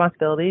 you have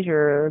responsibilities,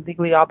 you're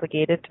legally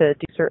obligated to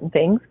do certain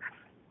things.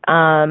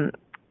 And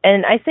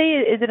I say,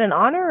 is it an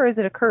honor or is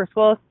it a curse?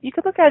 Well, you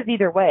could look at it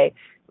either way.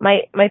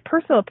 My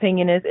personal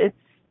opinion is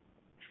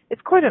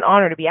it's quite an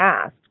honor to be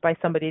asked by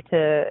somebody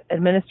to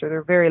administer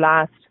their very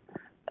last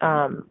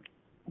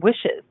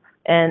wishes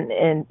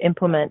and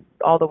implement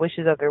all the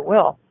wishes of their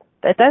will.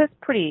 That is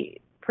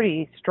pretty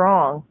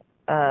strong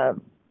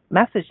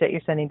message that you're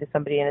sending to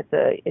somebody, and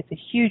it's a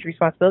huge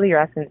responsibility you're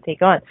asking them to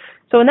take on.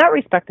 So in that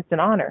respect, it's an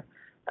honor.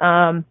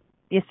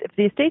 If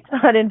the estate's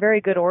not in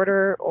very good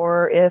order,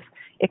 or if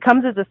it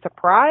comes as a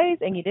surprise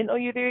and you didn't know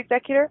you're the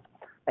executor,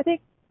 I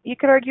think you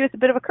could argue it's a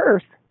bit of a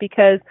curse,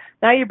 because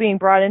now you're being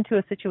brought into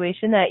a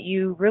situation that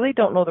you really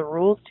don't know the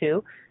rules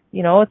to.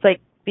 You know, it's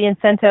like being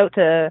sent out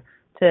to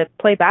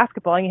play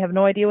basketball and you have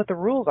no idea what the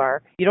rules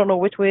are. You don't know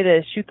which way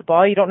to shoot the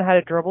ball. You don't know how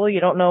to dribble. You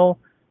don't know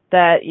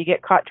that you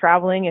get caught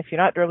traveling if you're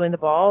not dribbling the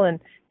ball,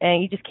 and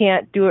you just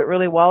can't do it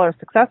really well or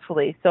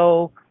successfully.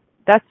 So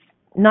that's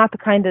not the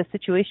kind of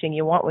situation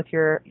you want with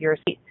your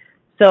estate.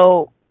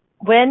 So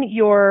when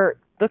you're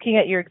looking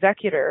at your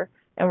executor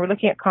and we're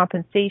looking at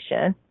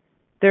compensation,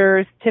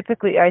 there's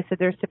typically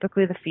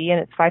the fee, and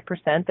it's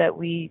 5% that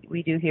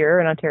we do here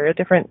in Ontario.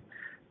 Different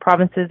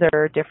provinces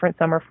are different.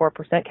 Some are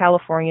 4%.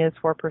 California is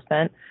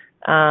 4%.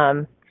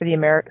 Some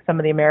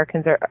of the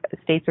American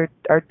states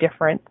are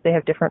different. They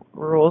have different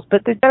rules,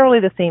 but they're generally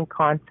the same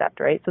concept,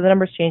 right? So the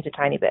numbers change a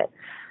tiny bit.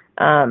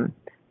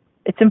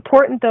 It's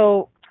important,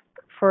 though,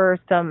 for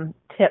some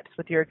tips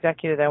with your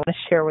executor that I want to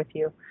share with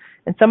you.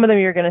 And some of them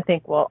you're going to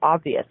think, well,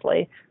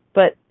 obviously.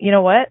 But you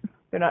know what?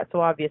 They're not so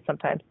obvious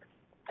sometimes.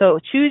 So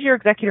choose your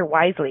executor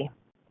wisely.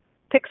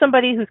 Pick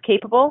somebody who's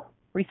capable,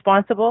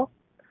 responsible,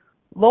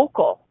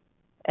 local,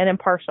 and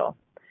impartial.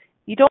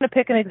 You don't want to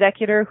pick an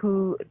executor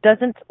who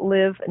doesn't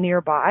live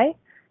nearby.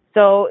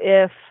 So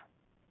if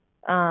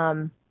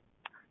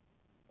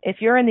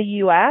you're in the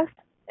U.S.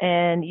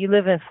 and you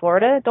live in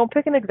Florida, don't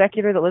pick an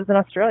executor that lives in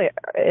Australia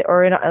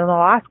or in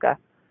Alaska,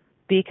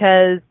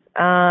 because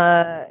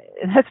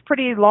that's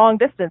pretty long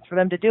distance for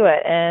them to do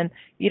it, and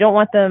you don't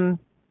want them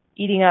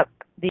eating up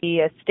the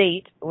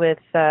estate with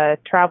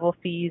travel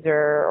fees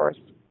or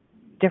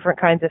different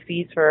kinds of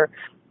fees for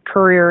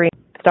couriering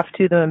stuff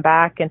to them and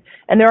back. And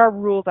there are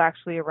rules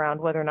actually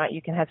around whether or not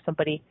you can have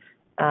somebody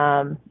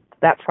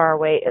that far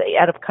away,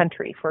 out of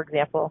country, for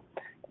example,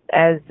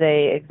 as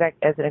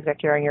an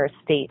executor on your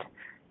estate.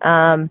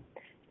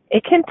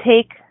 It can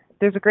take.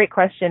 There's a great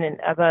question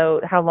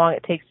about how long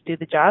it takes to do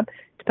the job.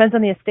 Depends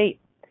on the estate.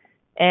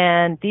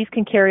 And these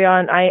can carry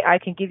on. I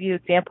can give you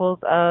examples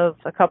of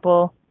a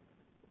couple.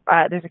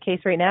 There's a case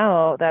right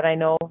now that I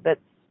know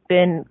that's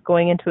been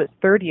going into its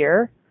third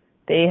year.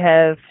 They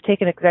have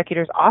taken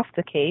executors off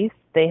the case.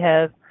 They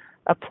have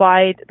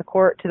applied to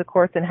the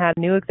courts and had a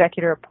new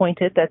executor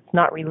appointed that's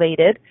not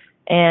related,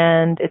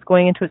 and it's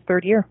going into its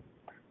third year.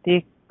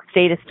 The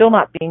estate is still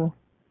not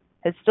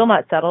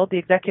settled. The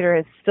executor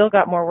has still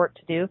got more work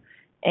to do,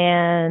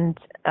 and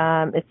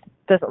it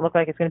doesn't look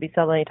like it's going to be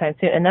settled anytime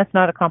soon. And that's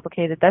not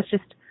that's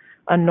just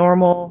a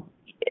normal.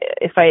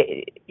 If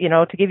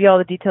to give you all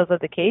the details of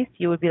the case,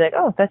 you would be like,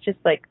 oh, that's just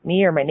like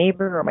me or my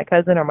neighbor or my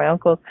cousin or my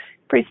uncle.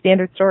 Pretty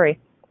standard story.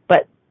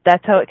 But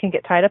that's how it can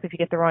get tied up if you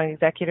get the wrong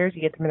executors.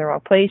 You get them in the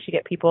wrong place. You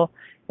get people,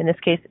 in this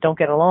case, that don't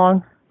get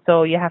along.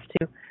 So you have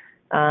to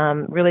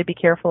really be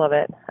careful of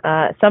it.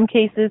 Some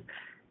cases,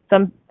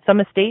 some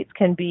estates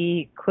can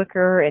be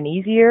quicker and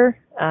easier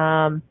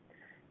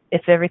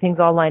if everything's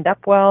all lined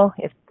up well.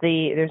 If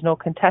there's no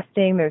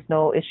contesting, there's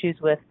no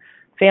issues with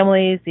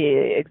families,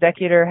 the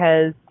executor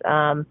has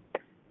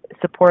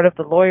support of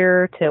the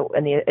lawyer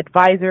and the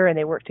advisor, and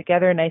they work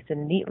together nice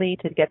and neatly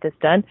to get this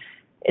done.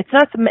 It's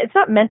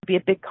not meant to be a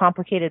big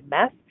complicated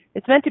mess.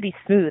 It's meant to be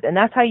smooth, and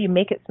that's how you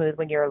make it smooth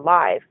when you're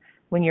alive.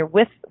 When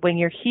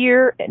you're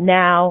here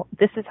now,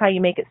 this is how you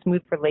make it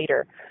smooth for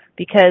later.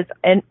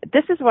 And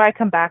this is what I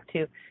come back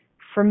to.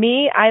 For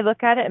me, I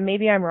look at it, and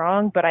maybe I'm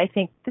wrong, but I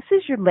think this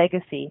is your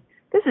legacy.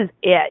 This is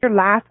it. Your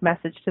last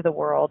message to the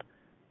world.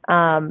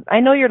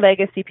 I know your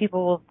legacy,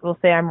 people will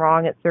say I'm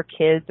wrong. It's their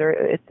kids, or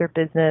it's their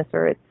business,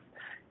 or it's,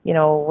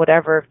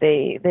 whatever, if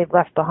they've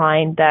left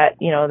behind that,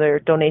 their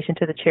donation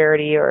to the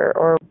charity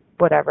or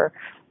whatever.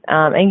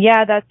 And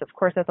yeah, that's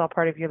all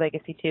part of your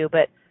legacy too.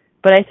 But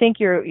I think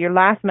your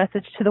last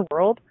message to the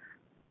world,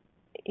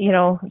 you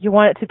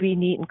want it to be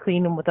neat and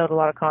clean and without a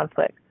lot of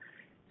conflict.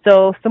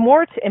 So some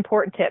more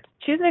important tips.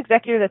 Choose an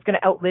executor that's going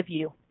to outlive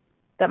you.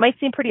 That might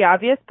seem pretty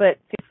obvious, but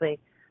seriously.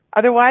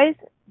 Otherwise,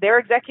 their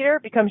executor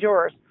becomes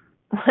yours.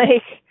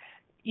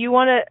 You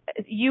want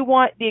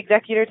the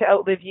executor to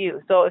outlive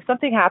you. So if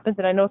something happens,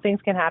 and I know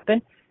things can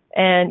happen,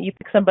 and you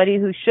pick somebody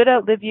who should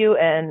outlive you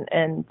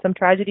and some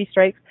tragedy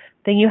strikes,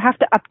 then you have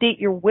to update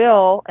your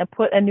will and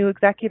put a new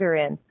executor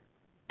in.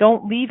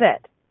 Don't leave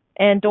it.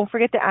 And don't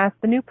forget to ask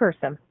the new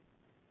person.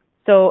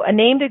 So a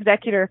named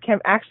executor can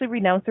actually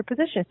renounce their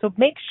position. So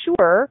make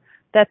sure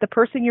that the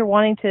person you're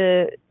wanting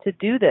to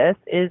do this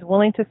is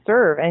willing to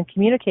serve and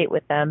communicate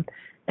with them,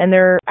 and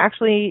they're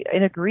actually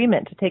in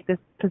agreement to take this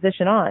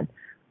position on.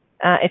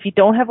 If you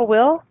don't have a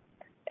will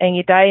and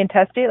you die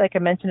intestate, like I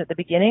mentioned at the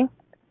beginning,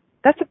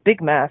 that's a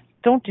big mess.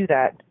 Don't do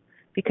that,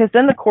 because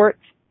then the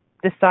courts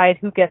decide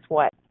who gets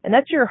what, and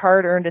that's your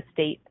hard-earned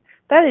estate.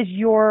 That is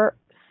your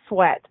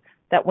sweat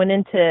that went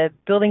into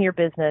building your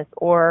business,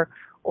 or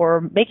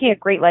making a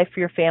great life for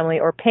your family,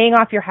 or paying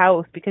off your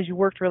house because you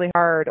worked really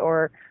hard,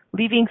 or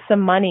leaving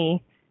some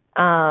money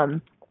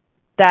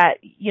that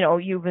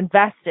you've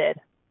invested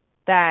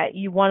that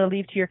you want to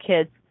leave to your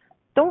kids.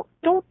 Don't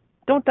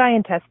die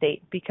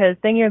intestate, because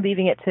then you're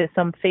leaving it to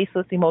some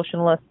faceless,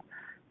 emotionless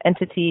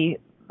entity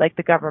like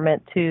the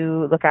government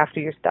to look after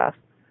your stuff.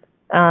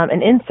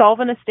 An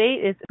insolvent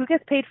estate is who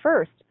gets paid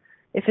first.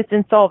 If it's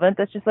insolvent,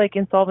 that's just like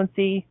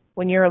insolvency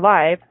when you're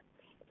alive.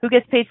 Who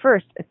gets paid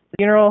first? It's the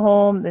funeral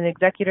home, then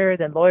executor,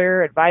 then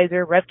lawyer,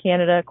 advisor, Rev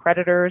Canada,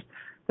 creditors,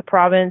 the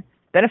province.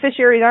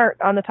 Beneficiaries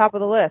aren't on the top of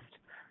the list.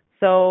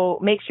 So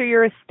make sure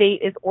your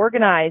estate is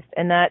organized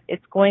and that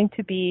it's going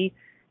to be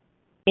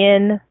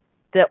in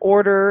the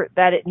order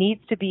that it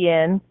needs to be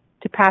in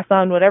to pass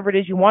on whatever it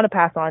is you want to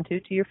pass on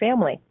to your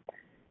family.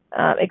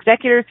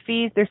 Executors'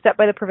 fees, they're set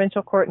by the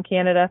provincial court in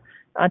Canada.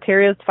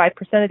 Ontario's 5%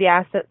 of the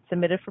assets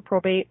submitted for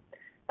probate.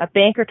 A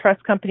bank or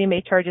trust company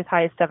may charge as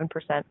high as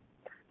 7%.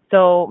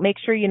 So make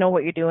sure you know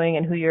what you're doing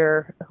and who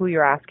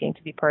you're asking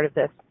to be part of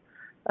this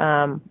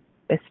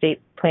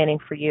estate planning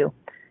for you.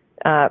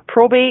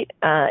 Probate,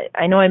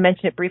 I know I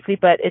mentioned it briefly,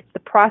 but it's the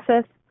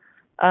process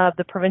of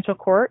the provincial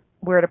court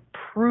where it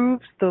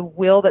approves the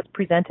will that's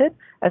presented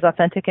as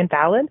authentic and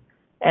valid.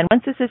 And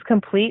once this is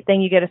complete,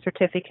 then you get a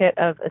certificate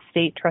of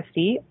estate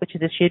trustee, which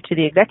is issued to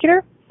the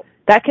executor.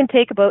 That can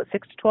take about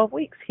 6 to 12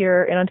 weeks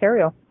here in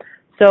Ontario.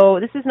 So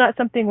this is not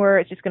something where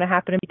it's just going to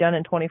happen and be done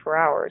in 24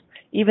 hours,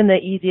 even the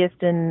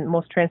easiest and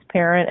most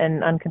transparent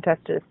and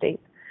uncontested estate.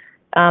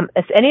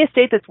 If any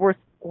estate that's worth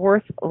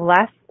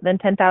less than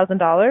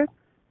 $10,000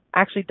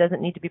 actually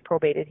doesn't need to be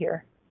probated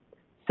here.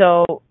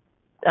 So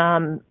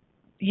it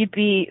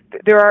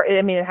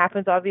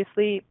happens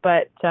obviously,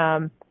 but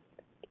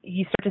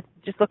you start to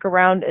just look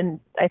around, and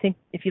I think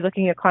if you're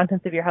looking at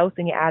contents of your house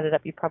and you add it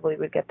up, you probably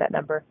would get that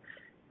number.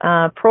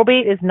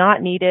 Probate is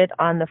not needed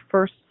on the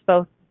first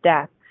spouse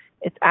death.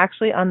 It's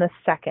actually on the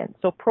second.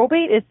 So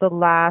probate is the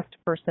last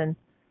person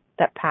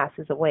that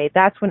passes away.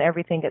 That's when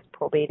everything gets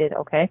probated,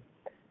 okay?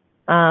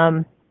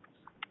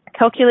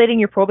 Calculating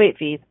your probate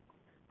fees.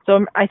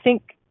 So I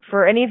think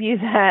for any of you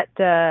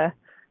that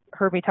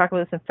heard me talk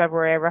about this in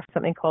February, I referenced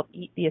something called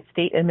the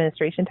Estate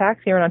Administration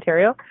Tax here in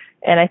Ontario,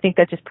 and I think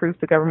that just proves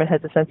the government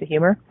has a sense of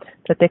humor,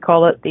 that they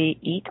call it the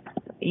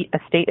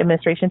Estate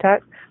Administration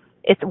Tax.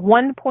 It's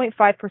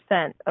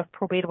 1.5% of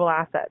probatable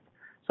assets.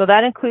 So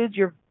that includes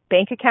your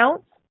bank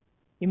accounts,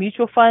 your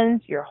mutual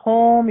funds, your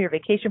home, your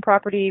vacation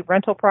property,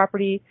 rental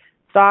property,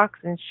 stocks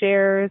and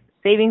shares,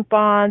 savings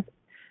bonds,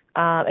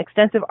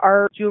 extensive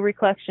art, jewelry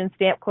collection,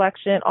 stamp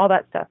collection, all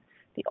that stuff.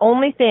 The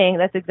only thing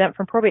that's exempt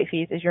from probate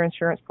fees is your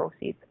insurance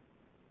proceeds.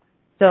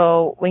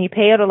 So when you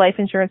pay out a life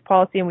insurance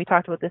policy, and we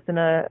talked about this in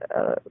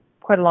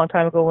quite a long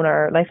time ago in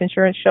our life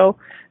insurance show,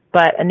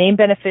 but a named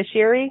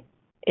beneficiary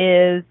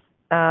is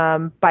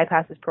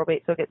bypasses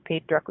probate, so it gets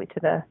paid directly to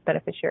the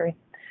beneficiary.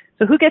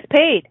 So who gets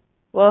paid?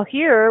 Well,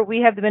 here we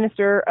have the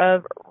Minister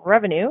of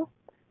Revenue,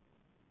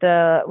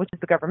 which is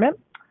the government,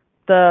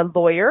 the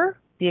lawyer,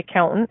 the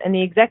accountant, and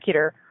the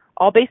executor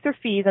all base their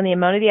fees on the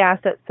amount of the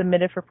assets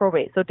submitted for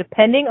probate. So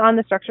depending on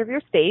the structure of your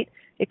estate,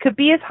 it could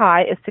be as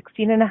high as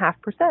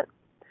 16.5%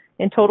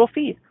 in total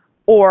fees.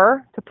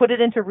 Or, to put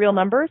it into real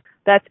numbers,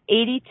 that's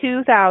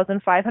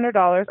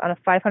 $82,500 on a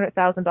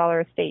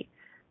 $500,000 estate,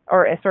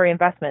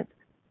 investment.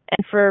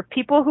 And for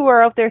people who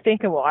are out there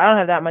thinking, well, I don't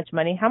have that much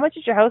money, how much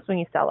is your house when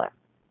you sell it?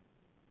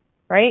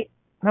 Right?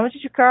 How much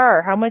is your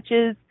car? How much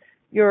is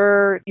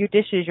your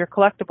dishes, your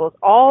collectibles?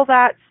 All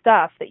that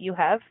stuff that you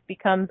have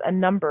becomes a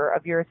number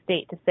of your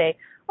estate to say,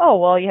 oh,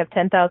 well, you have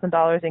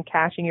 $10,000 in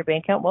cash in your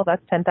bank account. Well,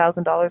 that's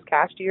 $10,000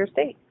 cash to your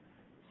estate.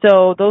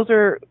 So those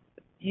are,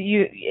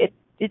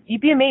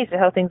 you'd be amazed at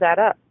how things add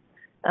up.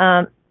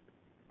 The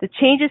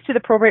changes to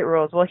the probate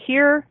rules. Well,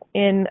 here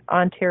in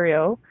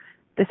Ontario,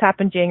 this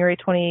happened January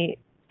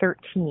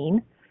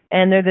 2013,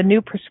 and they're the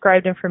new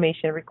prescribed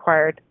information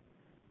required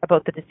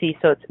about the deceased.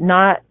 So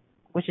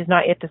which is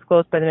not yet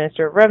disclosed by the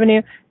Minister of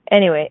Revenue.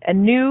 Anyway, a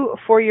new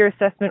 4-year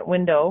assessment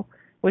window,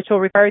 which will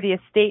require the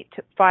estate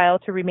file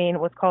to remain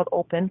what's called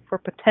open for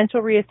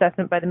potential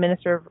reassessment by the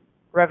Minister of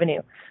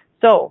Revenue.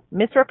 So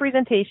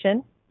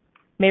misrepresentation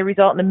may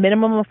result in a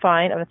minimum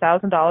fine of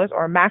 $1,000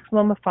 or a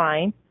maximum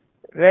fine.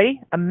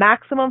 Ready? A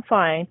maximum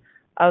fine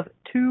of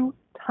 2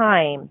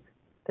 times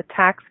the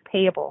tax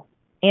payable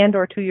and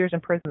or 2 years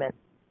imprisonment.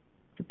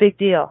 It's a big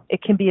deal.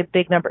 It can be a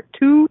big number.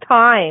 2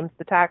 times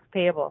the tax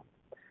payable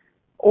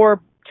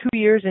or 2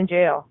 years in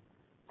jail.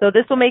 So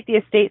this will make the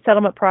estate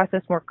settlement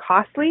process more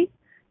costly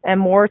and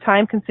more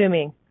time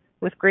consuming,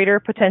 with greater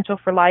potential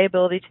for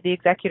liability to the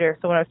executor.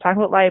 So when I was talking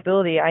about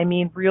liability, I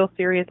mean real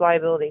serious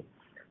liability.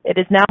 It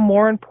is now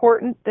more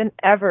important than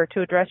ever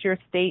to address your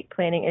estate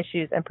planning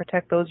issues and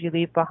protect those you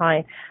leave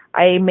behind.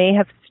 I may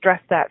have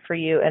stressed that for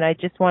you, and I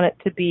just want it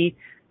to be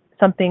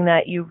something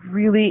that you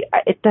really,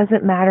 it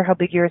doesn't matter how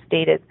big your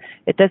estate is.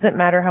 It doesn't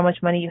matter how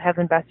much money you have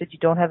invested, you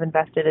don't have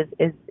invested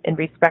is in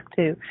respect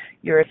to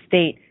your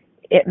estate.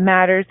 It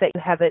matters that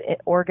you have it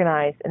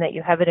organized and that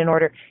you have it in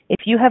order.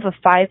 If you have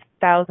a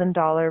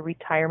 $5,000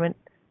 retirement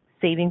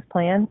savings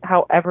plan,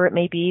 however it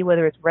may be,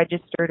 whether it's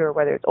registered or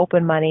whether it's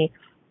open money,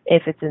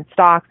 if it's in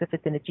stocks, if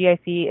it's in a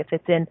GIC, if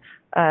it's in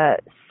a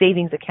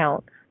savings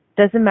account,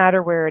 doesn't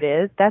matter where it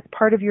is. That's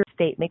part of your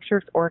estate. Make sure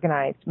it's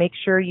organized. Make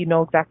sure you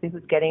know exactly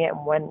who's getting it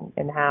and when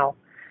and how.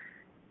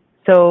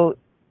 So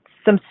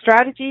some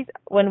strategies,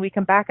 when we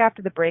come back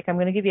after the break, I'm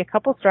going to give you a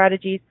couple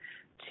strategies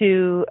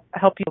to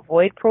help you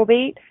avoid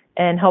probate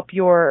and help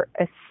your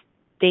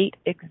estate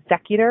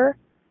executor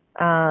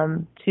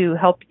to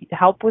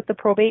help with the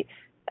probate.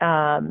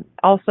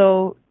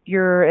 Also,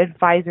 your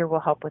advisor will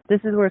help with. This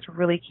is where it's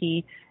really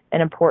key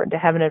and important to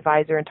have an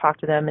advisor and talk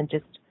to them and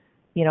just,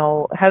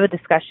 have a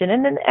discussion.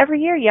 And then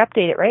every year you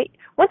update it, right?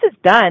 Once it's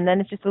done,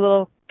 then it's just a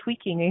little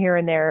tweaking here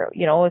and there.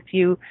 If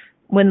you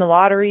win the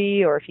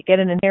lottery or if you get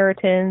an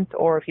inheritance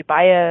or if you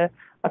buy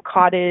a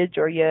cottage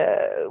or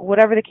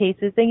whatever the case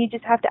is, then you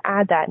just have to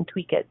add that and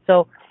tweak it.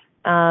 So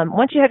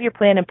once you have your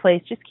plan in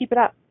place, just keep it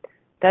up.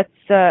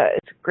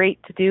 it's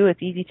great to do.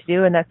 It's easy to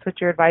do, and that's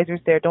what your advisor's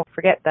there. Don't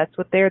forget, that's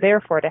what they're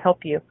there for, to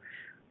help you.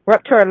 We're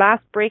up to our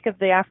last break of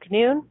the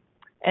afternoon,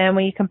 and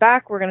when you come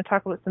back, we're going to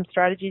talk about some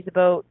strategies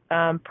about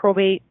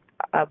probate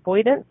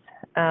avoidance,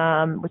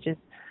 which is,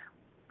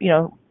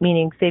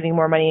 meaning saving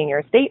more money in your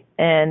estate,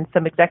 and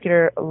some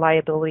executor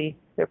liability,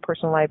 their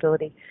personal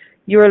liability.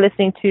 You are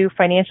listening to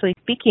Financially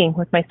Speaking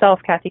with myself,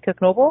 Kathy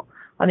Cook Noble,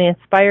 on the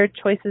Inspired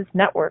Choices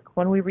Network.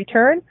 When we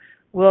return,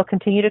 we'll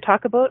continue to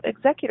talk about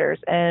executors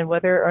and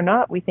whether or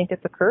not we think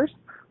it's a curse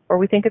or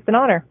we think it's an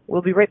honor.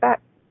 We'll be right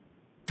back.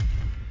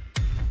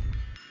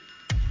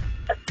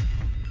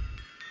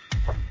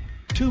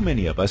 Too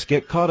many of us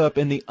get caught up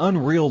in the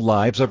unreal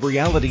lives of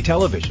reality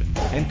television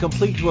and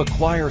complete to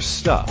acquire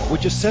stuff,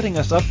 which is setting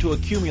us up to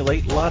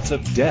accumulate lots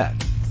of debt.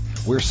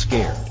 We're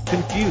scared,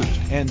 confused,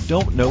 and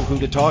don't know who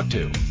to talk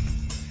to.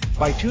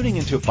 By tuning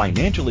into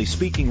Financially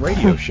Speaking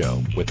radio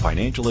show with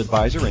financial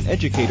advisor and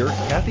educator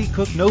Kathy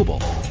Cook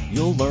Noble,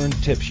 you'll learn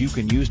tips you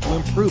can use to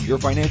improve your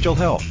financial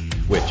health,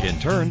 which in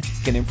turn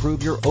can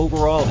improve your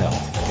overall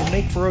health and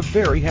make for a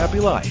very happy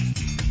life.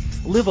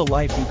 Live a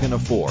life you can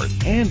afford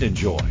and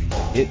enjoy.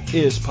 It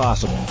is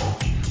possible.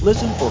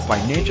 Listen for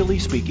Financially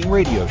Speaking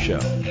radio show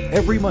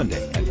every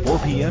Monday at 4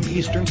 p.m.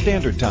 Eastern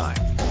Standard Time,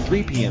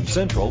 3 p.m.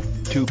 Central,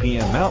 2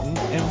 p.m. Mountain,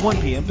 and 1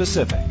 p.m.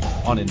 Pacific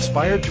on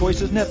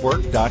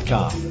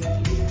InspiredChoicesNetwork.com.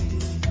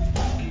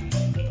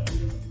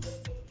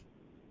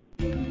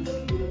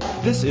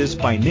 This is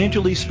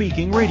Financially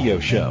Speaking radio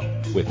show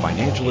with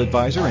financial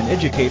advisor and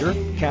educator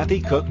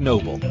Kathy Cook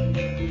Noble.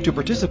 To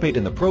participate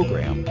in the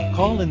program,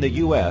 call in the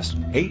U.S.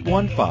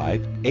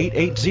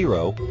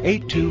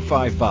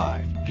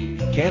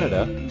 815-880-8255,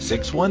 Canada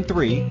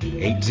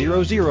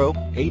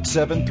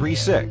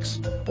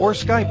 613-800-8736, or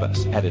Skype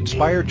us at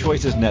Inspired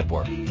Choices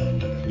Network.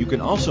 You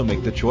can also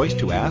make the choice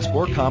to ask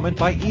or comment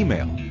by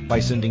email by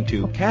sending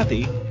to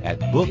Kathy at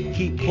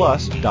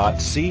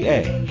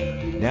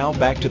bookkeepplus.ca. Now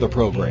back to the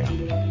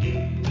program.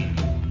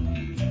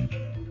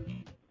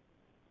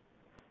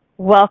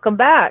 Welcome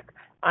back.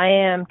 I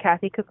am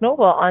Kathy Cook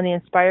Noble on the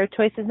Inspired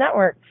Choices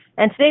Network,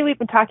 and today we've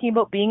been talking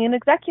about being an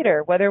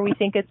executor, whether we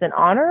think it's an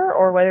honor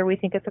or whether we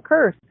think it's a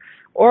curse.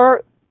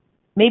 Or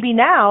maybe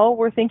now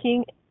we're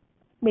thinking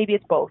maybe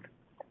it's both,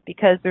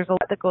 because there's a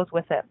lot that goes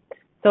with it.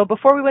 So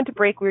before we went to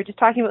break, we were just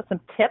talking about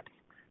some tips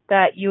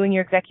that you and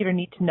your executor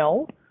need to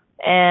know.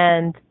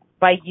 And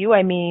by you,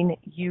 I mean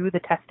you, the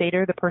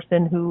testator, the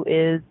person who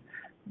is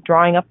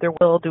drawing up their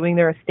will, doing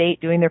their estate,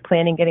 doing their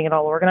planning, getting it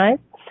all organized.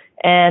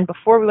 And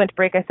before we went to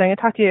break, I said I'm going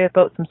to talk to you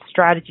about some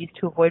strategies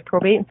to avoid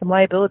probate and some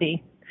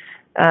liability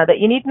that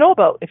you need to know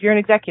about if you're an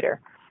executor.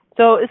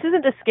 So this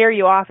isn't to scare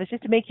you off. It's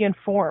just to make you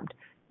informed.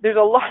 There's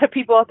a lot of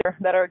people out there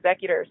that are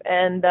executors,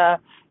 and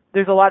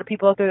there's a lot of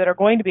people out there that are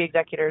going to be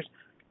executors.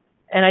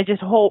 And I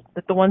just hope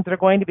that the ones that are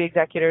going to be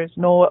executors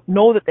know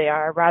that they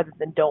are rather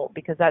than don't,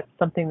 because that's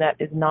something that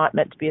is not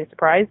meant to be a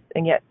surprise,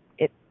 and yet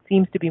it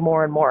seems to be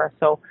more and more.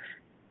 So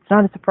it's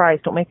not a surprise.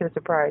 Don't make it a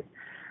surprise.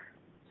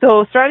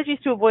 So strategies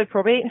to avoid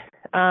probate,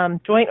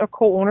 joint or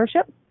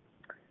co-ownership.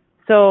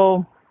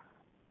 So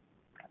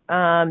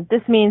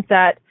this means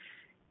that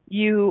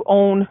you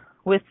own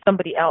with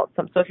somebody else.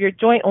 So if you're a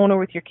joint owner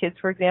with your kids,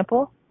 for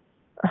example,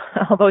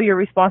 although you're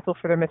responsible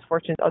for their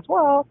misfortunes as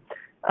well,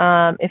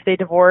 if they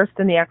divorce,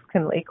 then the ex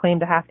can lay claim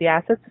to half the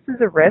assets. This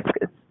is a risk.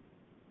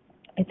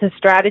 It's a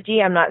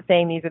strategy. I'm not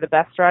saying these are the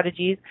best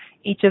strategies.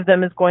 Each of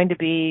them is going to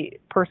be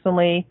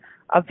personally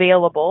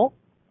available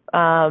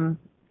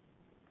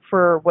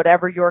for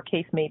whatever your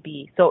case may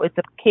be. So it's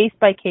a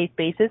case-by-case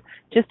basis.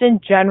 Just in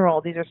general,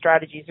 these are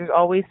strategies. There's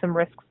always some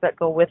risks that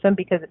go with them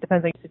because it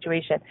depends on your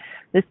situation.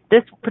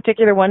 This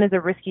particular one is a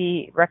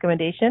risky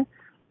recommendation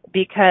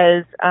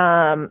because,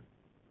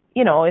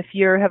 if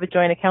you have a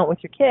joint account with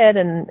your kid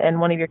and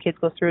one of your kids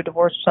goes through a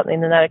divorce or something,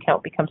 then that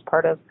account becomes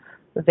part of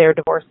their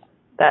divorce.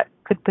 That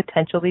could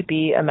potentially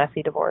be a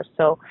messy divorce.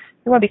 So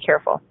you want to be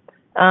careful.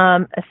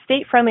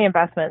 Estate-friendly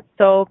investments.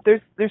 So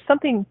there's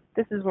something,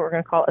 this is what we're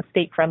going to call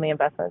estate-friendly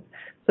investments.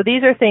 So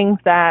these are things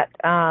that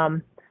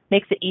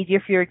makes it easier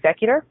for your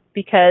executor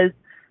because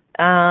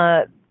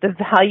the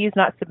value is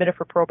not submitted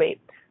for probate.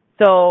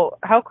 So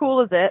how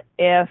cool is it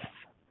if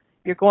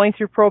you're going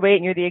through probate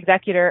and you're the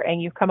executor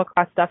and you come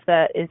across stuff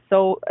that is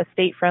so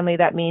estate-friendly,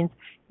 that means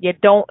you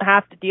don't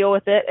have to deal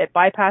with it. It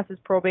bypasses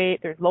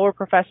probate. There's lower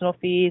professional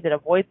fees. It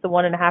avoids the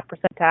 1.5%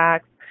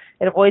 tax.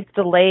 It avoids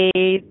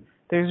delays.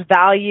 There's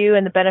value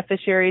and the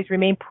beneficiaries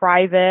remain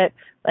private.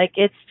 Like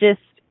that's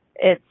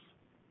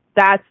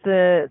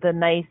the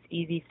nice,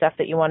 easy stuff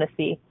that you want to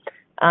see.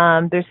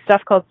 There's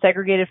stuff called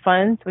segregated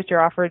funds, which are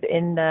offered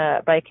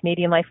by a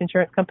Canadian life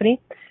insurance company.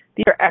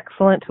 These are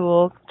excellent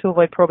tools to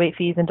avoid probate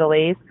fees and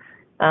delays.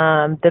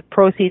 The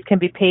proceeds can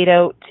be paid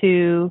out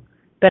to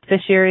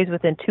beneficiaries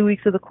within 2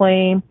 weeks of the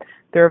claim.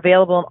 They're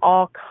available in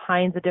all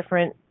kinds of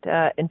different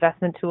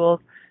investment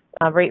tools.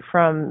 Right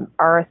from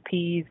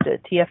RSPs to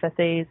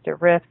TFSAs to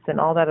RIFs and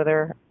all that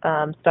other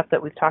stuff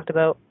that we've talked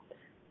about.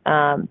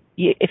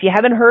 If you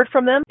haven't heard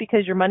from them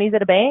because your money's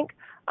at a bank,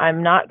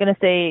 I'm not going to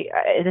say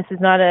this is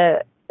not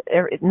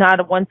not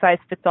a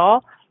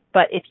one-size-fits-all.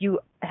 But if you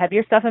have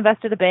your stuff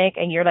invested in a bank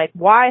and you're like,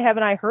 why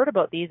haven't I heard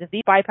about these? If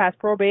these bypass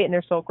probate and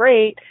they're so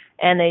great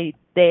and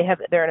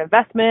they're an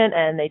investment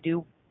and they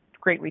do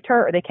great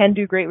return, or they can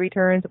do great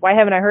returns, why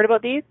haven't I heard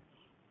about these?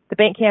 The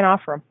bank can't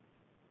offer them.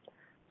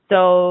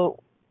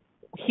 So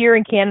here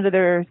in Canada,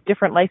 there's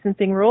different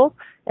licensing rules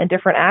and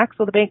different acts,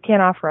 so the bank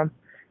can't offer them.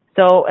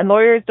 So, and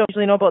lawyers don't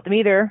usually know about them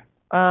either,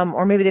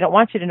 or maybe they don't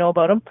want you to know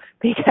about them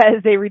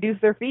because they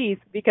reduce their fees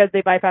because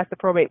they bypass the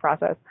probate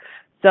process.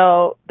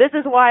 So this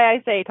is why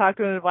I say talk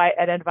to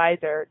an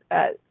advisor,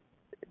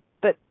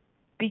 but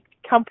be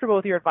comfortable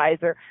with your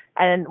advisor.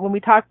 And when we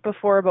talked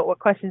before about what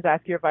questions to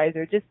ask your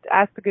advisor, just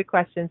ask the good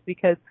questions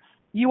because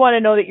you want to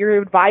know that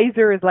your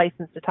advisor is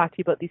licensed to talk to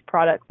you about these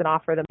products and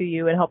offer them to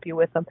you and help you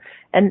with them.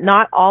 And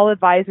not all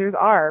advisors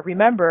are.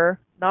 Remember,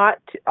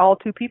 no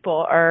two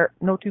people are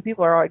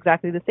all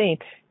exactly the same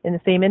in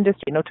the same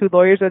industry. No two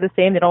lawyers are the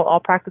same. They don't all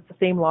practice the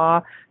same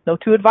law. No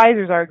two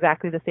advisors are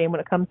exactly the same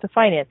when it comes to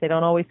finance. They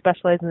don't always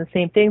specialize in the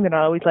same thing. They're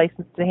not always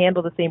licensed to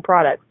handle the same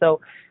products. So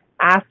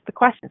ask the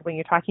questions when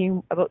you're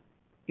talking about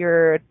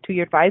to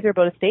your advisor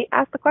about estate.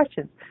 Ask the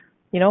questions.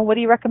 What do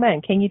you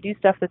recommend? Can you do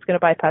stuff that's going to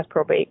bypass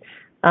probate?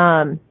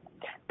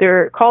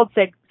 They're called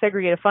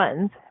segregated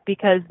funds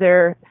because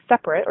they're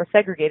separate or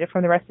segregated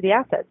from the rest of the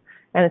assets,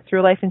 and it's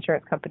through a life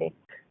insurance company.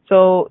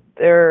 So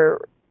they're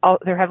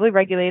heavily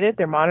regulated.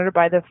 They're monitored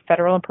by the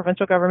federal and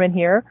provincial government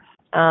here.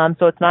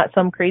 So it's not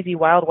some crazy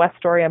Wild West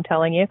story I'm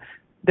telling you.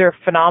 They're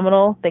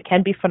phenomenal. They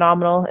can be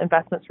phenomenal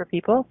investments for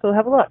people. So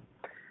have a look.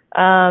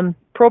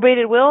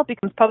 Probated will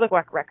becomes public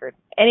record.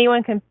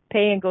 Anyone can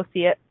pay and go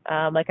see it,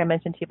 like I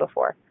mentioned to you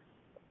before.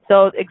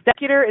 So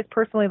executor is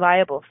personally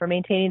liable for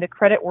maintaining the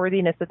credit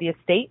worthiness of the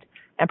estate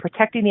and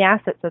protecting the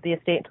assets of the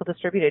estate until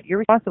distributed. You're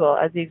responsible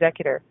as the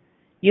executor.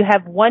 You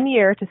have 1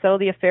 year to settle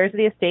the affairs of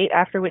the estate,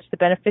 after which the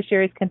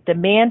beneficiaries can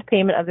demand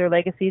payment of their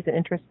legacies and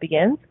interest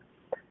begins.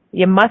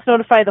 You must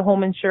notify the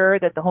home insurer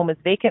that the home is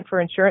vacant for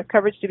insurance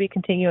coverage to be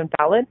continued and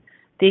valid.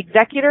 The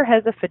executor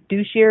has a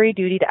fiduciary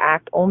duty to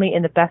act only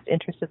in the best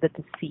interest of the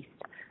deceased.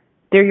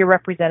 They're your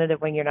representative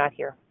when you're not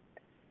here.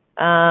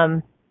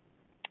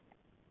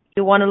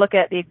 You want to look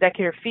at the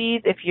executor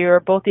fees. If you're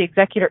both the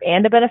executor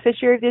and a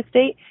beneficiary of the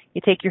estate, you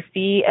take your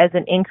fee as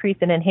an increase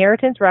in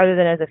inheritance rather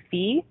than as a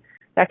fee.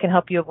 That can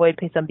help you avoid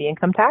pay some of the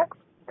income tax.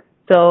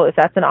 So if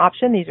that's an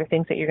option, these are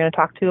things that you're going to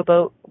talk to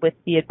about with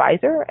the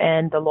advisor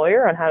and the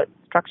lawyer on how it's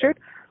structured.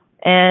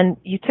 And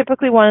you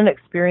typically want an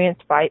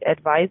experienced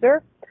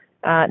advisor.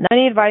 Not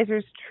many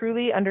advisors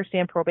truly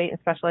understand probate and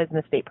specialize in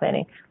estate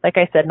planning. Like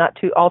I said,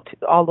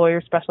 all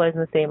lawyers specialize in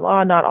the same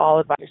law. Not all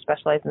advisors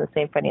specialize in the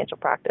same financial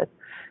practice.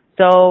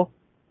 So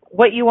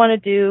what you want to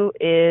do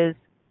is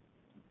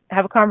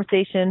have a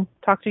conversation,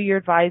 talk to your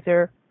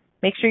advisor,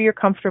 make sure you're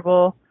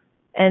comfortable,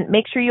 and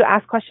make sure you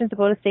ask questions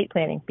about estate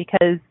planning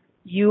because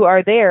you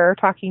are there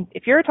talking.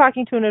 If you're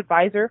talking to an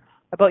advisor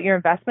about your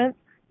investments,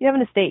 you have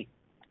an estate.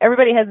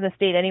 Everybody has an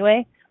estate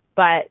anyway,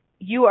 but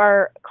you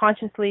are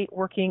consciously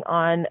working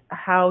on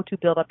how to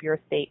build up your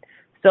estate.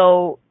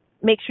 So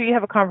make sure you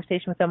have a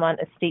conversation with them on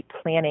estate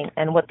planning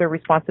and what their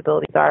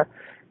responsibilities are.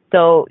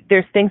 So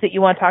there's things that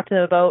you want to talk to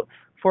them about.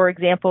 For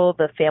example,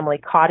 the family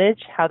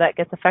cottage, how that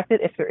gets affected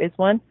if there is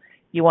one.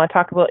 You want to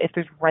talk about if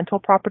there's rental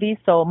properties.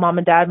 So mom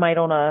and dad might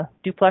own a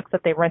duplex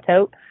that they rent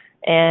out,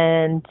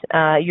 and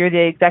you're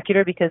the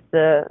executor because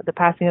the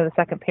passing of the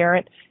second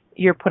parent,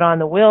 you're put on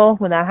the will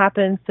when that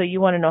happens. So you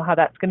want to know how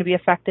that's going to be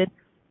affected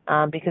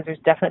because there's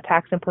definite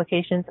tax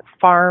implications.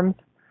 Farms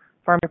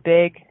are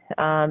big.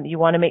 You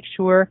want to make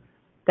sure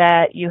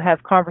that you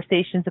have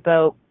conversations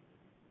about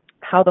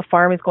how the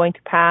farm is going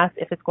to pass,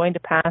 if it's going to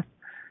pass.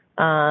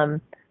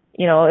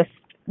 If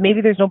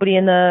maybe there's nobody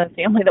in the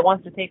family that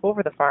wants to take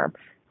over the farm.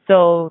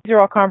 So these are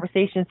all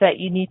conversations that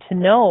you need to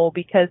know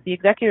because the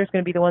executor is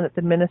going to be the one that's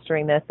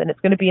administering this, and it's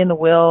going to be in the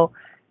will.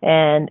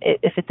 And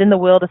if it's in the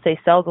will to say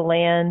sell the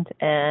land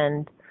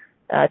and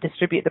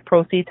distribute the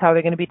proceeds, how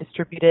they're going to be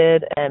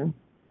distributed, and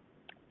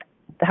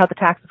how the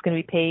tax is going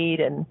to be paid,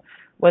 and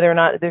whether or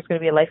not there's going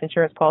to be a life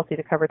insurance policy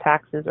to cover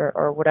taxes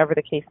or whatever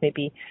the case may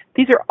be.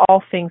 These are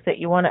all things that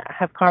you want to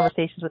have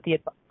conversations with the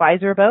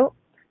advisor about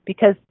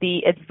because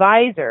the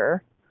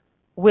advisor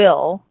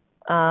will,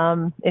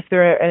 if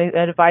they're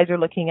an advisor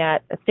looking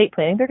at estate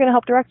planning, they're going to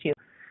help direct you.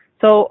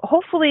 So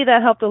hopefully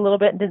that helped a little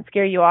bit and didn't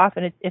scare you off.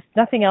 And if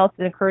nothing else,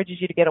 it encourages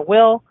you to get a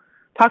will,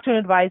 talk to an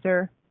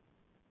advisor,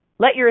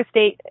 let your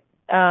estate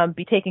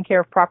be taken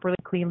care of properly,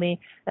 cleanly,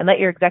 and let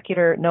your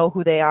executor know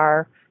who they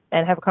are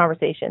and have a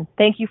conversation.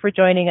 Thank you for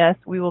joining us.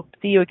 We will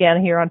see you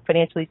again here on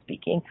Financially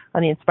Speaking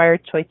on the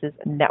Inspired Choices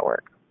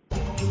Network.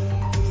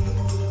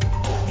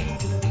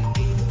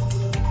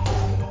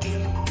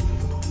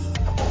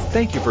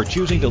 Thank you for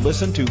choosing to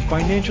listen to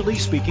Financially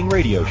Speaking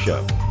Radio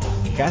Show.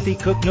 Kathy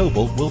Cook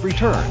Noble will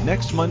return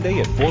next Monday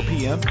at 4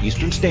 p.m.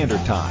 Eastern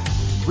Standard Time,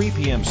 3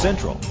 p.m.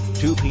 Central,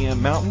 2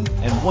 p.m. Mountain,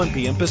 and 1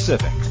 p.m.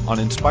 Pacific on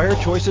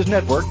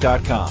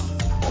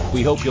InspiredChoicesNetwork.com.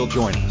 We hope you'll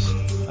join us.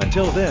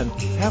 Until then,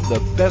 have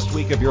the best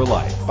week of your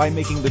life by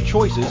making the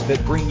choices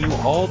that bring you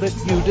all that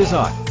you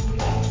desire.